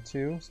 4 or a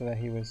 2 so that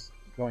he was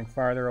going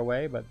farther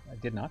away, but I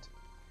did not.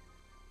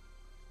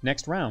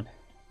 Next round.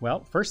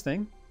 Well, first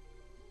thing,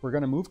 we're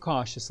going to move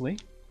cautiously.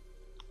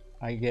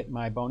 I get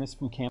my bonus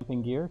from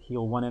camping gear,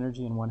 heal 1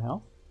 energy and 1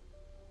 health.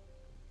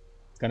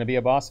 It's going to be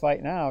a boss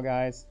fight now,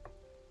 guys.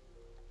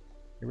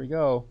 Here we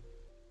go.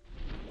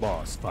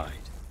 Boss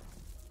fight.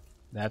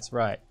 That's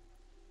right.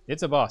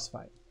 It's a boss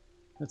fight.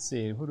 Let's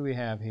see, who do we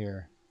have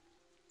here?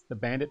 The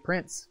Bandit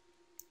Prince.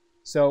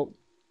 So,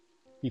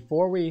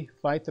 before we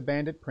fight the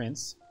Bandit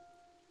Prince,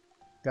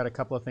 got a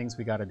couple of things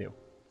we got to do.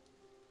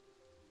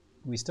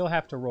 We still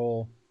have to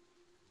roll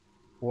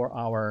for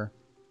our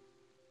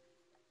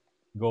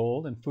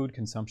gold and food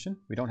consumption.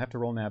 We don't have to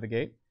roll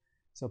navigate.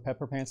 So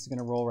Pepperpants is going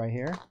to roll right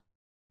here.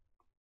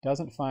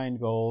 Doesn't find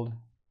gold.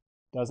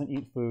 Doesn't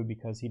eat food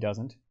because he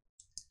doesn't.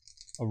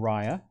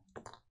 Ariah.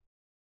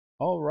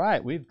 All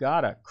right, we've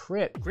got a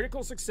crit.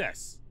 Critical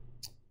success.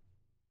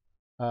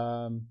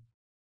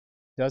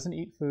 Doesn't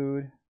eat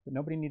food, but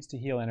nobody needs to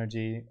heal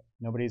energy.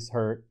 Nobody's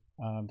hurt.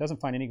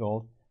 Doesn't find any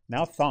gold.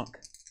 Now Thonk.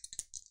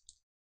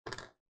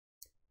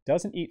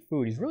 Doesn't eat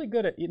food. He's really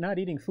good at not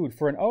eating food.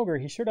 For an ogre,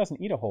 he sure doesn't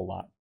eat a whole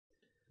lot.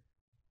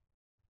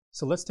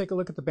 So let's take a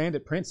look at the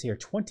Bandit Prince here.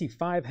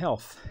 25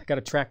 health. Got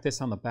to track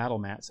this on the battle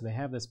mat. So they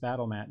have this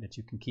battle mat that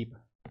you can keep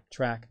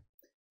track.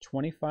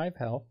 25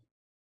 health,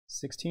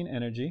 16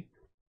 energy,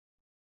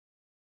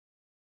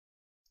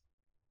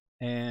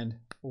 and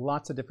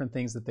lots of different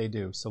things that they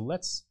do. So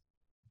let's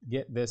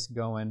get this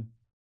going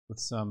with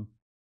some,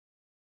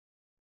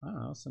 I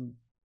don't know, some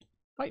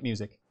fight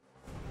music.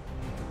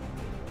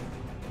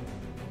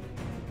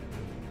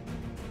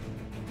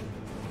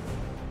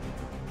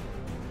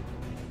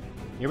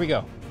 Here we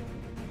go.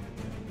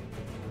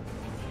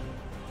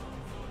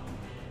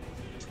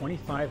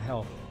 25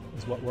 health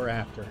is what we're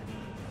after.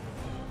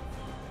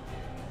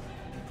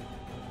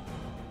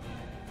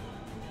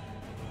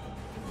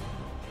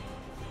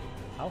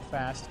 How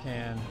fast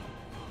can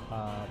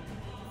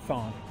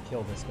Thonk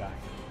kill this guy?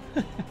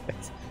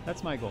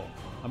 That's my goal.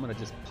 I'm going to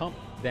just pump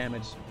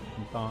damage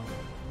from Thonk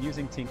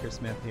using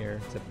Tinkersmith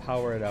here to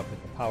power it up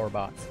with the power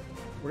bots.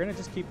 We're going to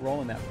just keep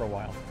rolling that for a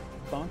while.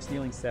 Thonk's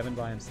dealing 7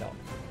 by himself.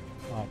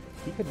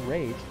 He could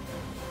rage.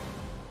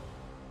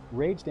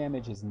 Rage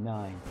damage is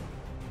 9.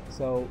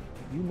 So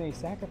you may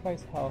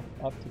sacrifice health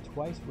up to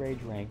twice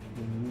rage rank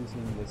when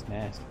using this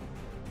mastery.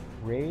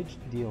 Rage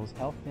deals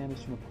health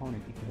damage to an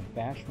opponent equal to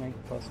bash rank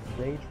plus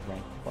rage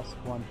rank plus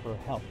 1 per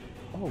health.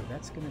 Oh,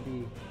 that's going to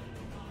be,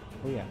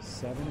 oh yeah,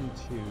 7 and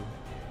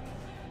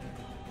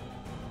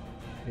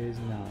 2 is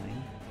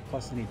 9,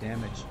 plus any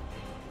damage.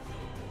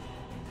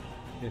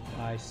 If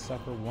I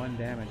suffer 1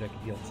 damage, I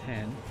can deal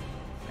 10.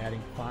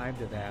 Adding 5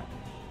 to that.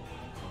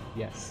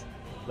 Yes,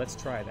 let's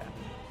try that.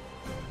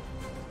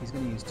 He's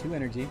going to use 2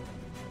 energy.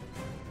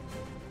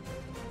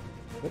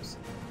 Whoops,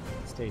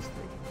 it stays 3.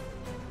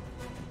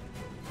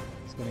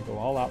 He's going to go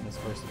all out in this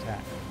first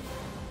attack.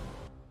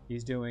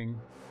 He's doing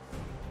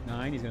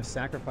 9. He's going to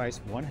sacrifice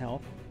 1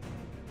 health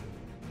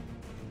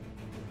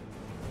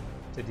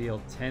to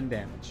deal 10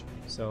 damage.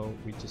 So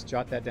we just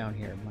jot that down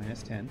here,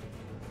 minus 10.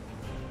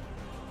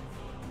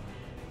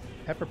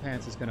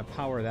 Pepperpants is going to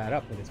power that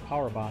up with his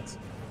power bots.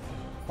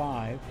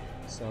 5,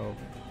 so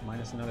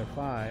minus another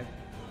 5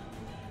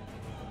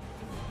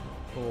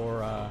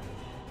 for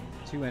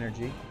 2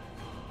 energy.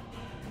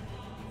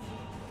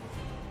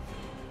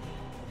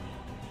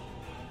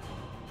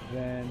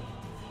 Then,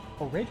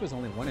 oh, rage was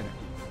only 1 energy.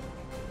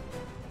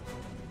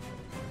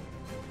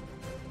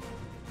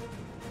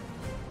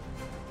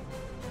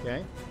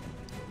 Okay,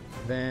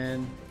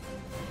 then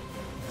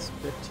it's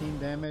 15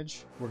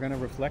 damage. We're going to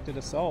reflected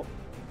assault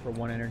for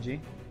 1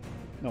 energy.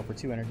 No, for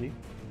 2 energy.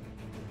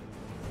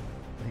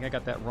 I think I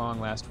got that wrong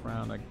last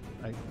round.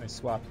 I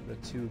swapped the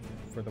 2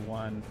 for the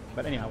 1.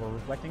 But anyhow, we're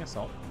reflecting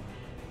assault.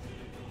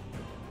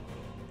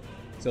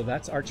 So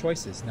that's our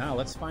choices. Now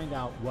let's find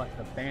out what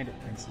the Bandit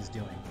Prince is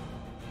doing.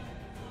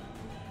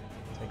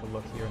 Take a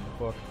look here in the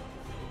book.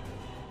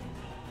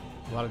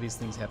 A lot of these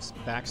things have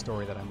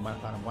backstory that I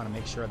want to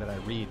make sure that I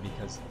read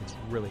because it's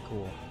really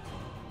cool.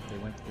 They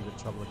went through the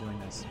trouble of doing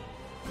this.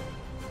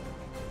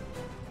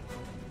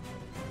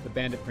 The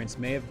Bandit Prince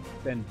may have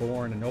been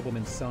born a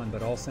nobleman's son,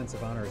 but all sense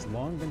of honor has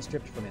long been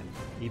stripped from him.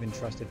 Even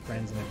trusted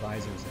friends and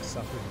advisors have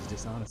suffered his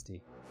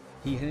dishonesty.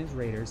 He and his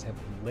raiders have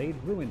laid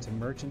ruin to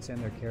merchants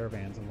and their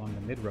caravans along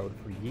the mid-road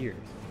for years.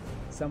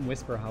 Some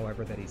whisper,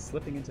 however, that he's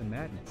slipping into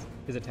madness.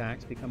 His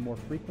attacks become more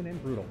frequent and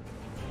brutal.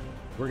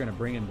 We're going to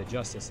bring him to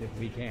justice if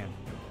we can.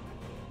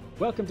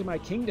 Welcome to my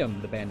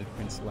kingdom, the Bandit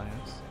Prince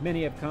laughs.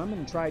 Many have come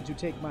and tried to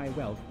take my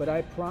wealth, but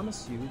I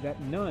promise you that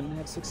none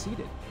have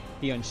succeeded.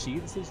 He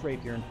unsheathes his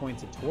rapier and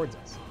points it towards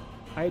us.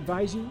 I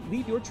advise you,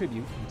 leave your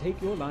tribute and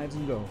take your lives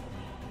and go.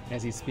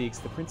 As he speaks,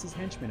 the prince's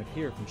henchmen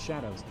appear from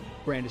shadows,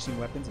 brandishing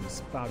weapons and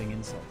spouting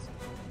insults.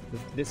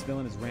 This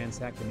villain has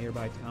ransacked the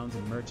nearby towns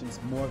and merchants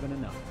more than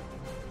enough.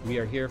 We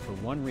are here for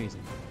one reason,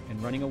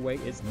 and running away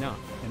is not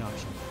an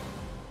option.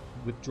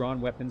 With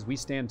drawn weapons, we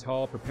stand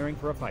tall, preparing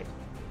for a fight.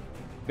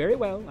 Very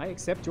well, I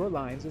accept your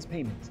lives as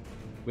payment.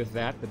 With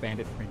that, the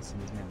Bandit Prince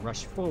and his men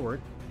rush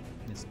forward.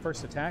 His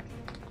first attack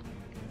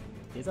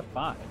is a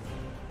 5.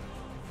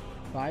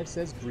 5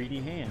 says Greedy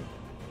Hand.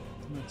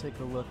 I'm going to take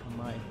a look on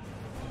my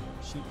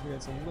sheet here.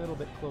 It's a little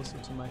bit closer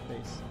to my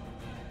face.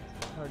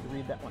 It's hard to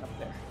read that one up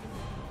there.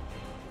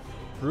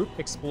 Group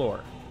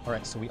Explore. All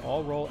right, so we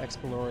all roll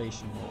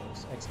exploration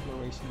rolls.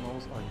 Exploration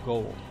rolls are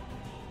gold.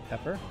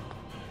 Pepper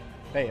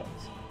fails.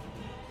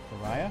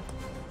 Ariah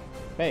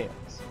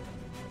fails.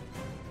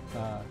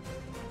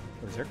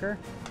 Berserker.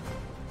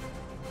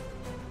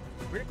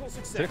 Critical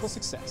success. Critical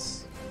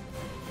success.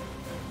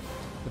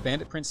 The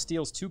Bandit Prince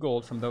steals 2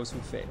 gold from those who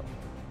fail.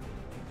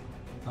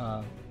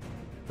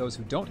 Those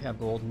who don't have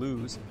gold to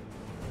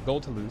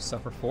lose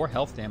suffer 4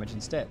 health damage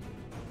instead.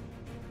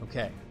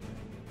 Okay.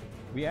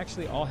 We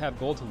actually all have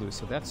gold to lose,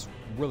 so that's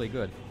really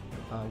good.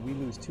 We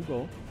lose 2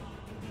 gold.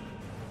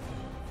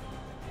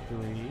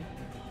 3.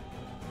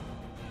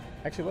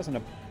 Actually,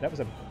 that was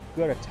a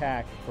good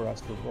attack for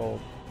us to roll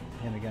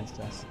him against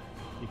us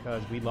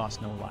because we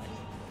lost no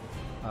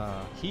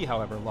life. He,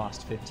 however,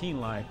 lost 15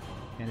 life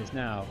and is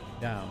now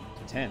down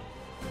to 10.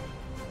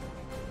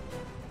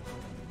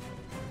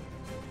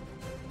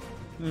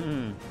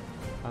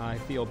 I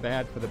feel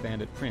bad for the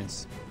Bandit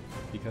Prince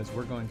because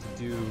we're going to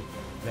do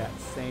that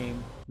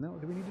same... No,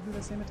 do we need to do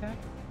that same attack?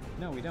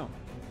 No, we don't.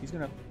 He's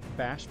going to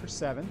bash for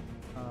 7.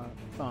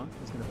 Thonk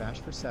is going to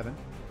bash for 7.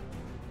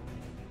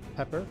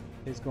 Pepper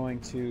is going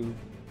to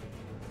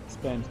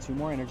spend 2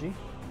 more energy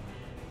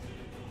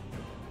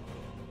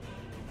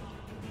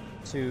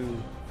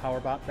to power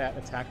bot that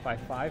attack by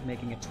 5,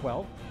 making it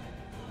 12.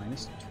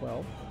 Minus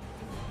 12.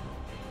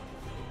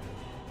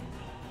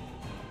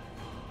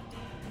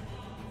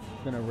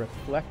 We're going to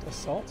reflect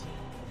assault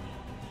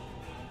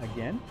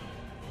again.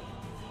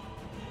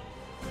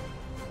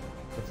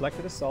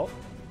 Reflected assault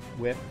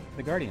with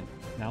the Guardian.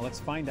 Now let's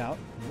find out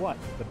what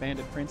the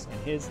Bandit Prince and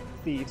his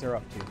thieves are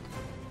up to.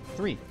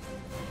 3.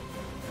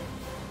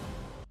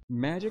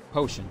 Magic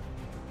Potion.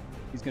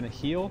 He's going to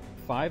heal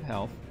 5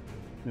 health,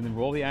 and then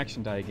roll the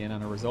action die again.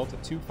 On a result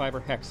of 2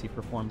 fiber hex, he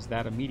performs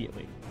that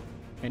immediately.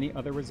 Any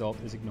other result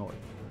is ignored.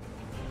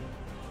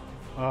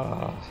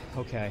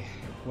 Okay.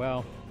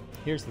 Well,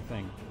 here's the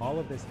thing. All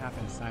of this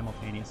happens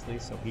simultaneously,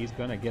 so he's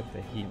going to get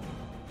the healing.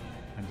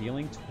 I'm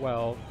dealing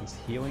 12. He's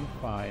healing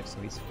 5, so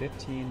he's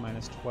 15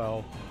 minus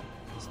 12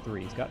 is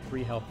 3. He's got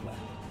 3 health left.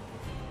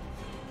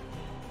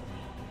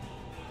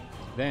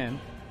 Then,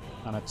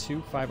 on a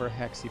 2 fiber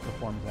hex, he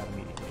performs that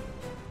immediately.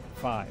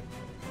 5.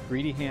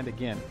 Greedy Hand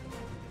again.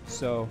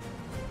 So,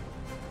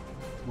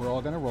 we're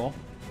all going to roll.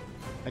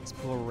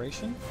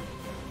 Exploration?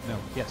 No,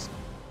 yes.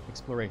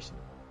 Exploration,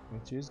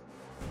 which is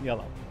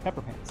yellow.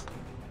 Pepperpants.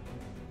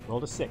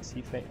 Rolled a 6.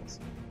 He fails.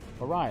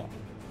 Ariah.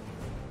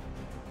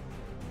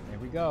 There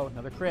we go.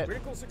 Another crit.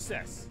 Critical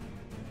success.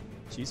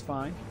 She's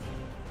fine.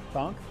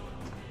 Thonk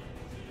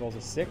rolls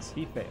a 6.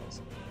 He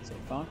fails. So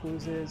Thonk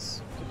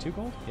loses 2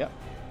 gold? Yep.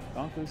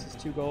 Thonk loses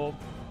 2 gold.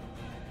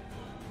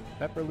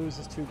 Pepper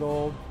loses 2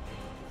 gold.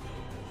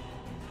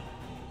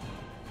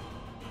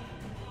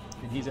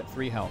 And he's at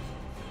 3 health.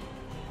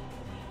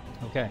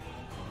 Okay.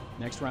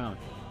 Next round.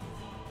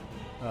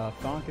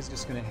 Thonk is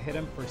just going to hit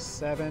him for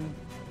 7.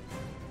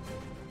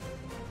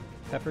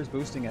 Pepper's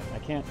boosting it. I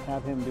can't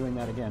have him doing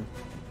that again.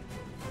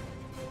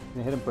 I'm going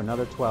to hit him for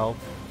another 12.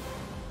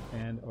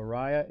 And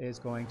Ariah is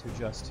going to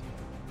just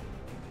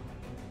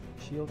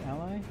shield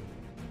ally.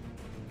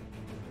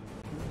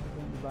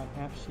 About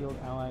half shield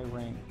ally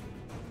rank.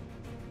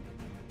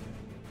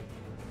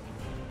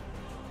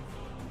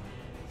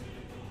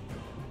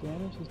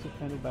 Damage is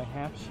defended by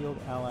half shield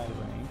ally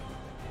rank.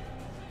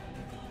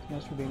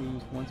 Master being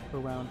used once per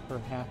round per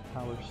half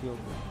power shield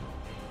rank.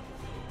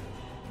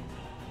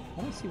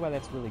 I don't see why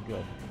that's really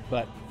good,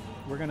 but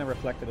we're going to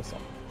reflect it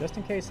assault, just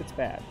in case it's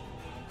bad.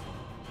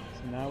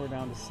 So now we're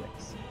down to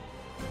 6.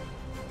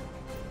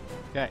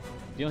 Okay,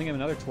 dealing him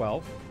another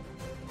 12.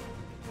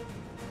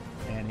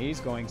 And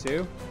he's going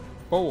to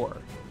 4.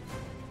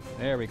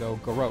 There we go,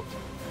 Garrote.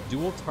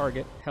 Dual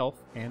target,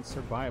 health, and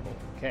survival.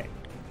 Okay.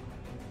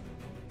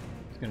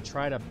 He's going to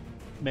try to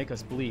make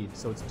us bleed.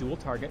 So it's dual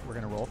target. We're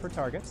going to roll for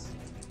targets.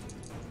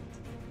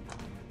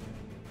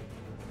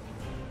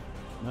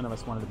 None of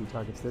us wanted to be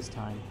targets this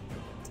time.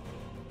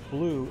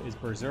 Blue is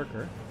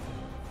Berserker.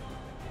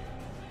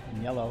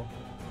 And yellow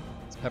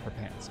is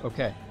Pepperpants.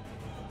 Okay.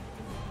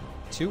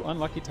 2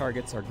 unlucky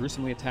targets are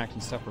gruesomely attacked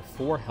and suffer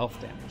 4 health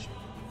damage.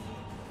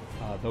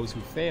 Those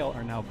who fail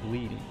are now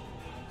bleeding.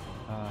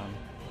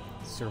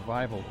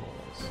 Survival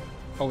rolls.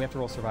 Oh, we have to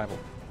roll survival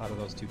out of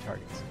those 2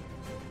 targets.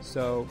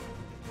 So,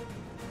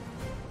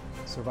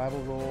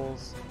 survival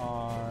rolls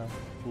are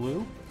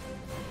blue.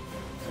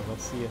 So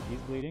let's see if he's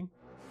bleeding.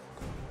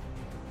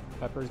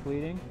 Pepper's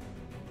bleeding.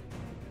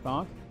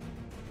 Thonk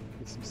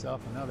gets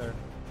himself another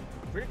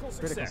Critical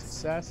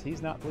success.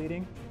 He's not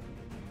bleeding.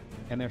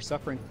 And they're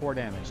suffering 4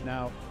 damage.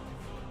 Now,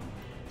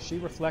 she'll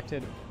reflect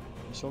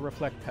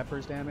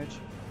Pepper's damage.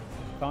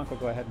 Thonk will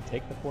go ahead and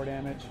take the 4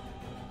 damage.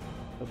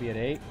 He'll be at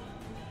 8.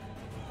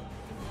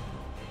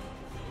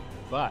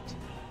 But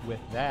with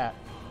that,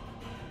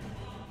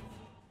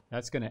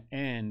 that's going to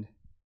end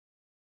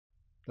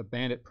the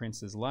Bandit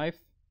Prince's life.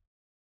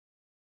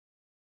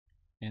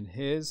 And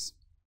his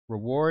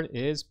reward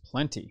is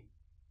plenty.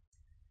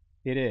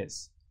 It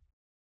is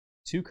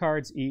 2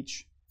 cards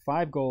each,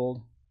 5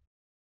 gold,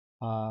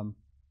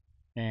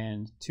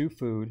 and 2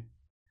 food.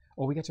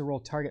 Oh, we get to roll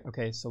target.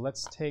 Okay, so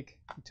let's take...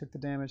 Took the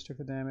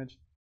damage.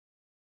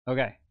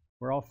 Okay,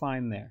 we're all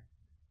fine there.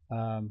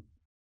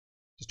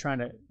 Just trying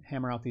to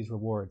hammer out these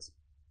rewards.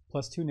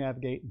 +2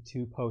 navigate and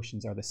 2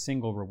 potions are the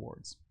single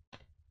rewards.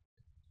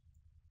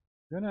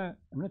 I'm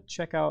gonna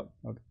check out...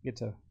 I'll get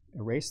to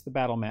erase the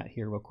battle mat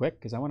here real quick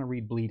because I want to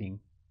read bleeding.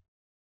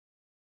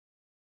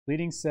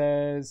 Bleeding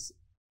says...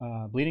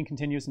 bleeding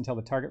continues until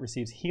the target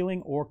receives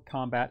healing or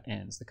combat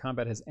ends. The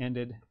combat has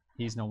ended.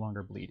 He's no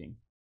longer bleeding.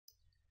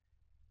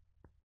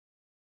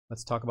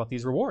 Let's talk about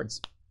these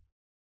rewards.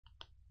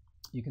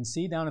 You can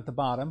see down at the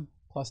bottom,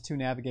 +2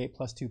 navigate,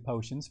 +2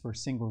 potions for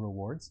single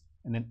rewards.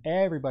 And then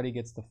everybody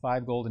gets the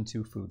 5 gold and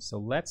 2 food. So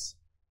let's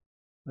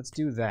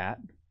do that.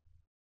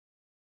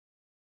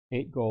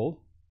 8 gold.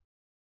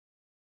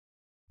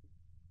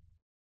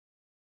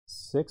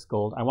 6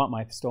 gold. I want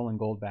my stolen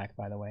gold back,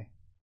 by the way.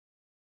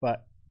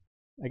 But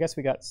I guess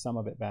we got some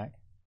of it back.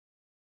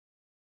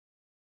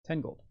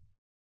 10 gold.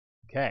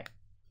 Okay.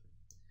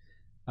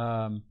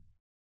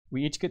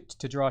 We each get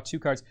to draw 2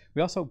 cards.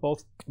 We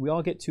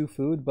all get 2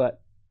 food,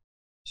 but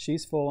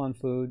she's full on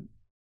food.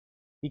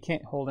 He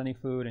can't hold any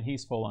food, and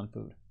he's full on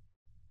food.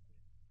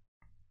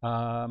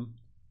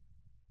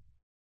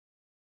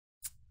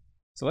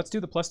 So let's do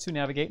the +2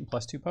 navigate and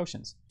 +2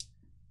 potions.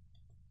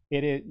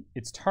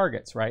 It's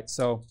targets, right?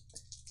 So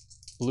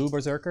blue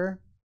Berserker,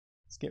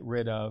 let's get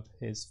rid of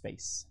his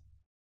face.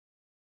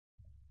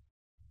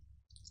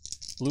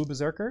 Blue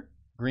Berserker,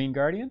 green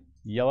Guardian,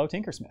 yellow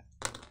Tinkersmith.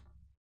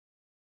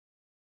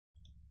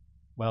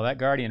 Well, that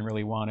Guardian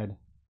really wanted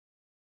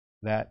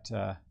that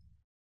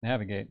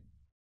navigate.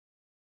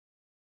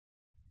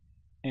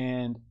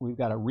 And we've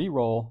got a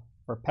reroll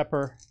for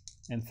Pepper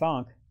and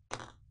Thonk.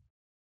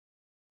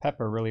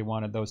 Pepper really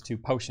wanted those 2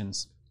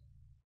 potions.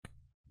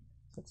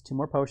 So that's 2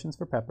 more potions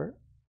for Pepper.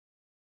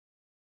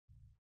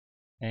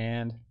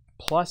 And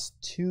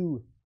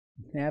 +2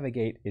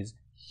 navigate is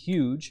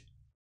huge.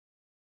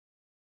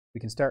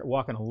 We can start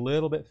walking a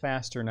little bit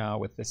faster now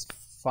with this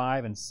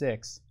 5 and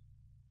 6.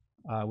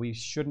 We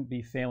shouldn't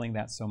be failing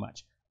that so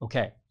much.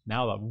 Okay,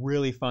 now the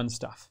really fun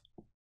stuff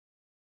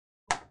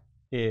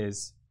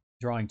is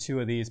drawing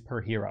 2 of these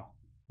per hero.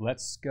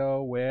 Let's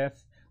go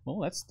with, well,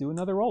 let's do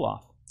another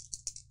roll-off.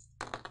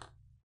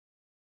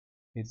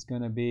 It's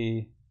going to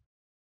be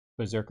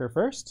Berserker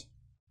first.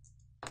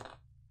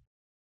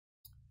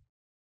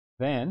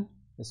 Then,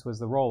 this was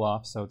the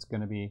roll-off, so it's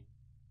going to be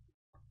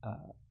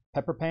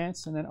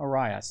Pepperpants and then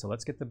Ariah. So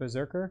let's get the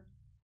Berserker.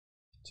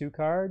 2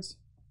 cards.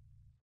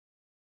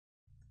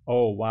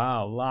 Oh,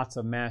 wow, lots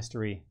of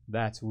mastery.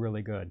 That's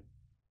really good.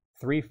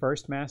 3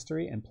 first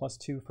mastery and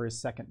 +2 for his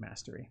second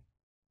mastery.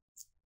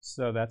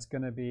 So that's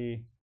going to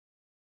be...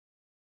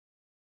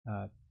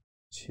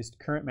 his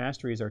current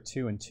masteries are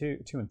 2 and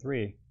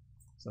 3.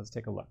 So let's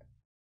take a look.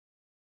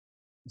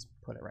 Let's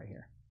put it right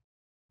here.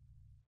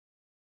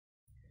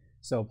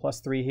 So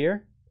 +3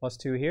 here,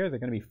 +2 here. They're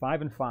going to be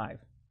 5 and 5.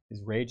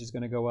 His rage is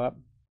going to go up.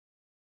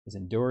 His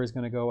endure is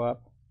going to go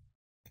up.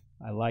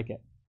 I like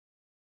it.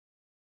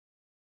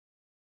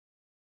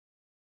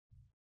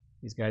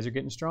 These guys are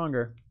getting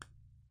stronger.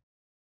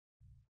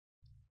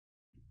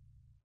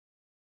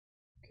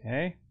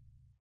 Okay.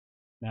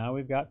 Now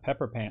we've got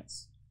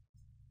Pepperpants.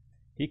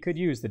 He could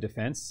use the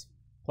defense.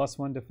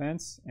 +1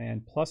 defense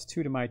and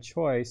 +2 to my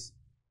choice.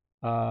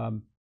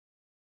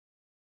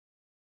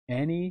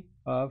 Any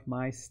of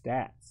my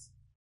stats.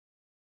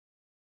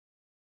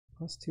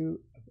 +2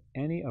 of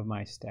any of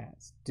my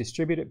stats.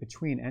 Distribute it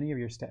between any of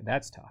your stats.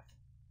 That's tough.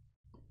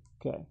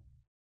 Okay.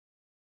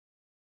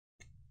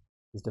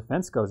 His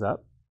defense goes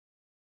up.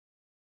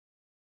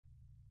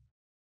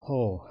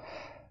 Oh,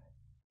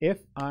 if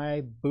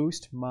I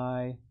boost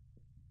my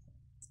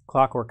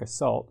Clockwork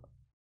Assault,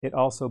 it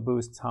also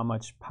boosts how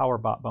much Power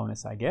Bot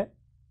bonus I get.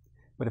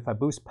 But if I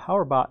boost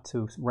Power Bot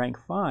to rank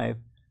 5,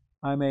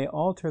 I may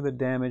alter the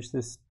damage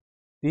this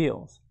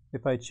deals.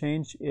 If I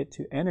change it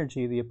to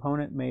energy, the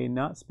opponent may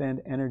not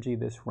spend energy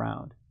this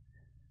round.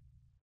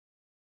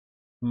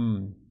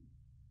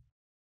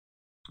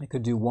 I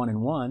could do 1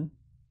 and 1.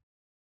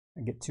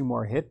 I get 2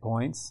 more hit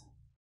points.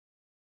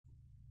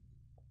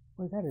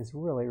 Boy, that is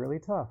really, really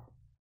tough.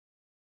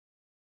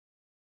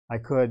 I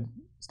could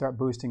start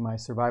boosting my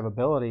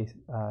survivability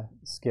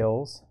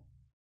skills.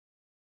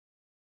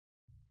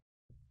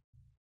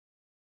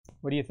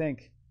 What do you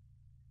think?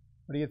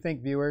 What do you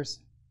think,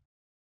 viewers?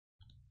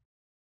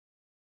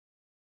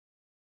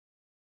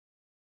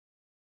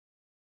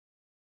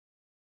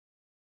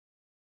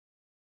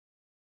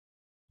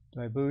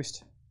 Do I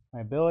boost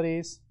my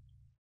abilities,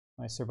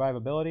 my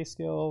survivability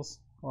skills,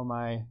 or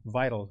my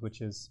vitals,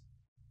 which is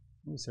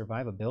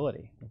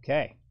survivability?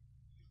 Okay.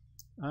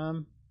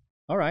 All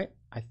right.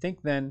 I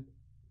think then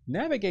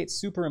navigate's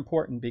super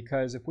important,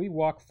 because if we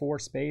walk 4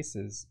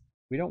 spaces,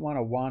 we don't want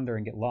to wander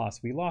and get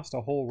lost. We lost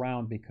a whole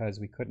round because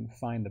we couldn't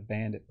find the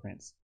Bandit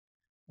Prince.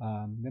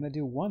 I'm going to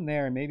do 1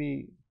 there and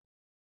maybe...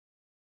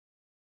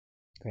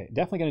 Okay,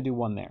 definitely going to do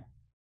 1 there.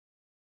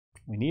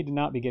 We need to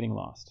not be getting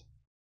lost.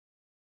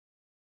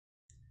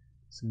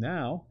 So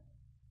now,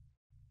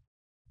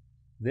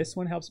 this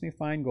one helps me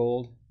find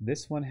gold.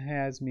 This one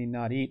has me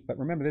not eat. But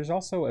remember, there's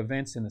also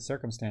events in the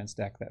circumstance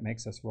deck that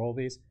makes us roll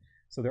these.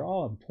 So they're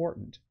all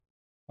important.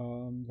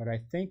 But I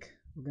think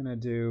we're going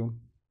to do...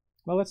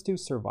 Well, let's do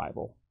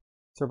survival.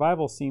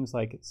 Survival seems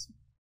like it's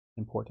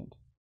important.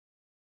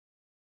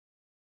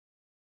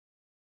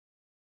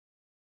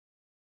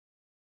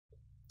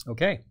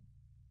 Okay.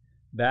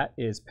 That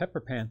is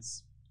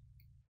Pepperpants.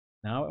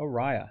 Now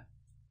Ariah.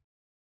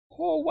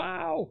 Oh,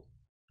 wow!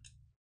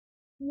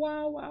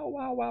 Wow, wow,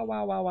 wow, wow,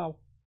 wow, wow, wow.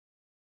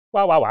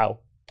 Wow, wow, wow.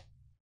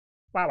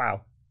 Wow,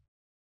 wow.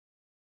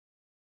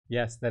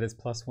 Yes, that is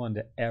 +1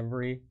 to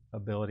every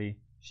ability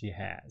she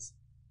has.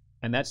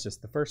 And that's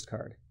just the first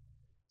card.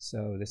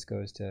 So this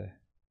goes to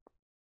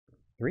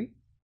 3.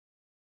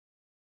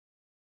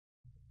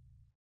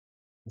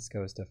 This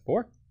goes to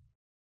 4.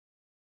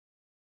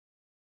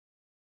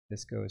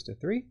 This goes to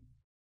 3.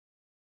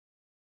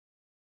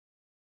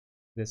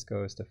 This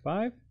goes to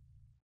 5.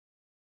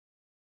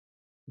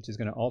 Which is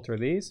going to alter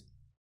these.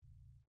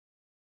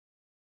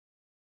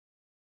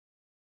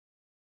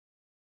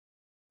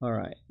 All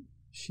right.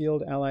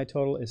 Shield ally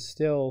total is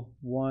still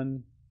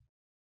 1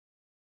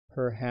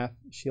 per half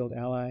shield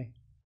ally.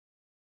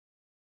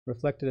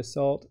 Reflected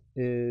assault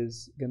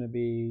is going to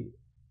be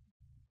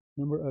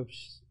number of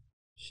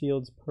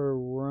shields per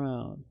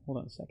round. Hold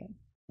on a second. I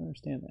don't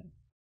understand that.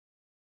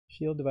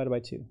 Shield divided by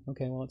 2.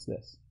 Okay, well, it's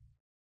this.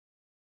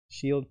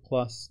 Shield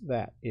plus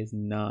that is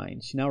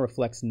 9. She now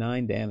reflects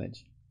 9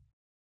 damage.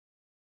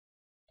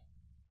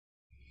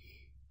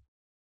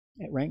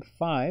 At rank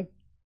 5,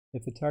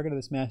 if the target of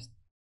this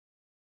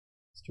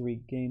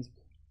mastery gains...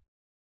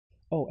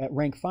 Oh, at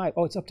rank 5.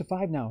 Oh, it's up to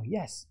 5 now.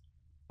 Yes.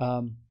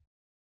 The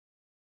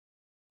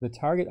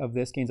target of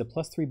this gains a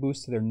 +3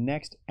 boost to their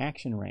next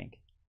action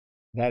rank.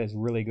 That is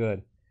really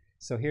good.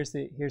 So here's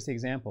the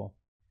example.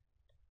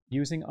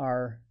 Using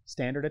our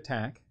standard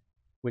attack,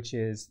 which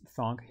is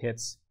Thonk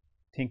hits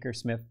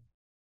Tinkersmith,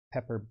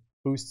 Pepper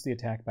boosts the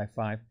attack by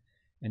 5,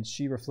 and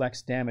she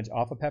reflects damage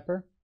off of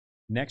Pepper.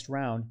 Next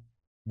round,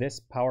 this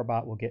power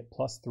bot will get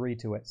 +3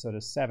 to it, so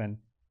to 7.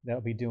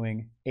 That'll be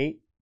doing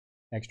 8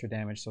 extra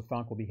damage, so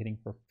Thonk will be hitting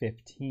for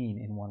 15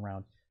 in 1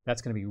 round.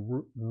 That's going to be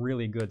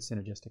really good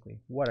synergistically.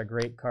 What a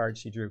great card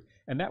she drew.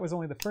 And that was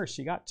only the first.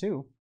 She got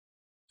 2.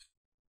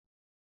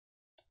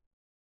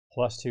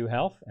 +2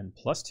 health and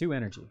 +2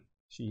 energy.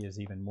 She is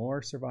even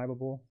more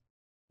survivable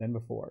than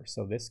before.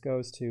 So this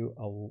goes to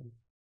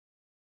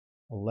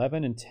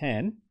 11 and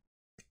 10.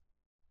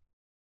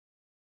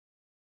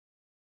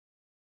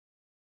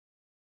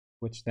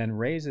 Which then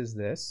raises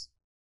this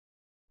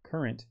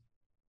current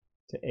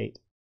to 8.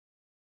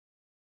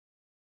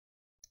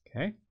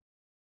 Okay.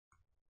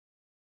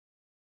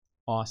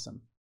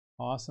 Awesome.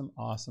 Awesome,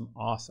 awesome,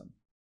 awesome.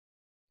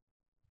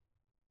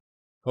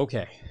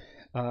 Okay.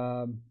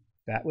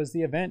 That was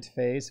the event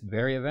phase.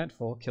 Very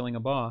eventful. Killing a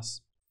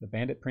boss. The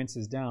Bandit Prince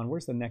is down.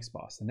 Where's the next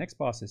boss? The next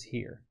boss is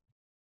here,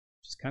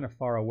 which is kind of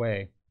far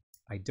away.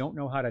 I don't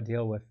know how to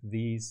deal with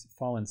these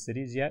fallen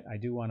cities yet. I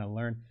do want to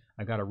learn.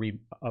 I've got to read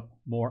up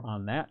more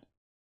on that.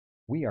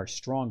 We are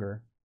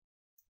stronger,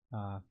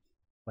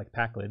 like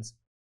Packlids.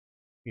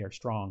 We are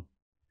strong.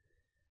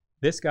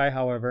 This guy,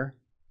 however,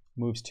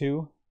 moves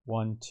 2.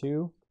 1,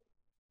 2.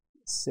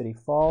 City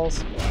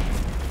falls.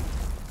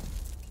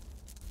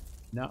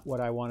 Not what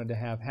I wanted to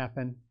have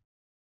happen,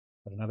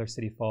 but another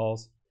city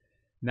falls.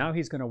 Now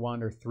he's going to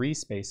wander 3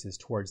 spaces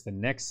towards the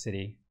next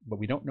city, but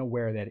we don't know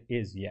where that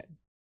is yet.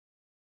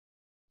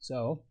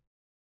 So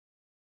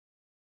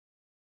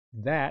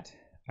that,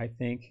 I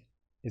think,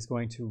 is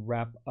going to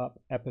wrap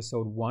up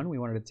episode 1. We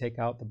wanted to take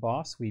out the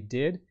boss. We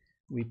did.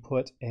 We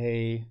put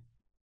a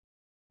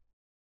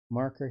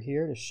marker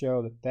here to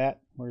show that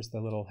where's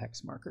the little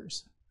hex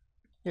markers?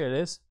 Here it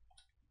is.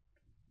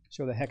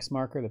 Show the hex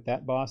marker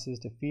that boss is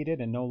defeated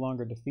and no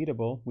longer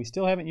defeatable. We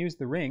still haven't used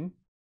the ring.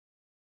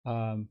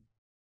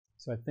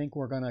 So I think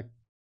we're going to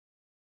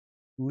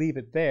leave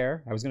it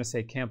there. I was going to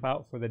say camp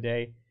out for the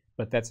day,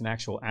 but that's an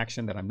actual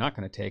action that I'm not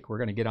going to take. We're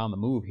going to get on the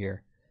move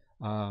here.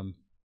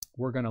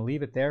 We're going to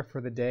leave it there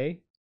for the day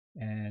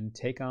and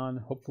take on,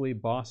 hopefully,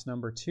 boss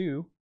number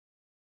 2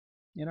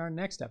 in our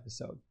next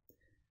episode.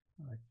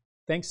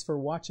 Thanks for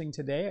watching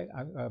today.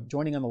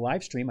 Joining on the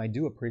live stream, I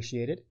do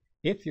appreciate it.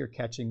 If you're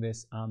catching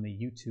this on the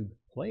YouTube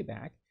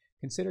playback,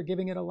 consider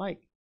giving it a like.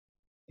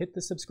 Hit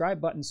the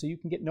subscribe button so you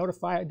can get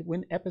notified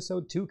when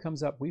episode 2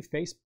 comes up. We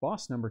face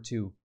boss number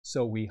 2,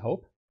 so we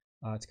hope.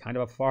 It's kind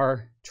of a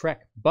far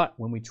trek, but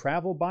when we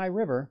travel by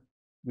river,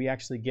 we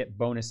actually get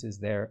bonuses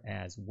there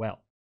as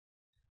well.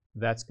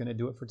 That's going to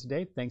do it for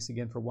today. Thanks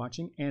again for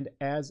watching, and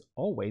as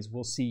always,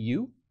 we'll see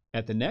you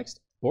at the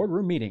next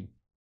BoardRoom meeting.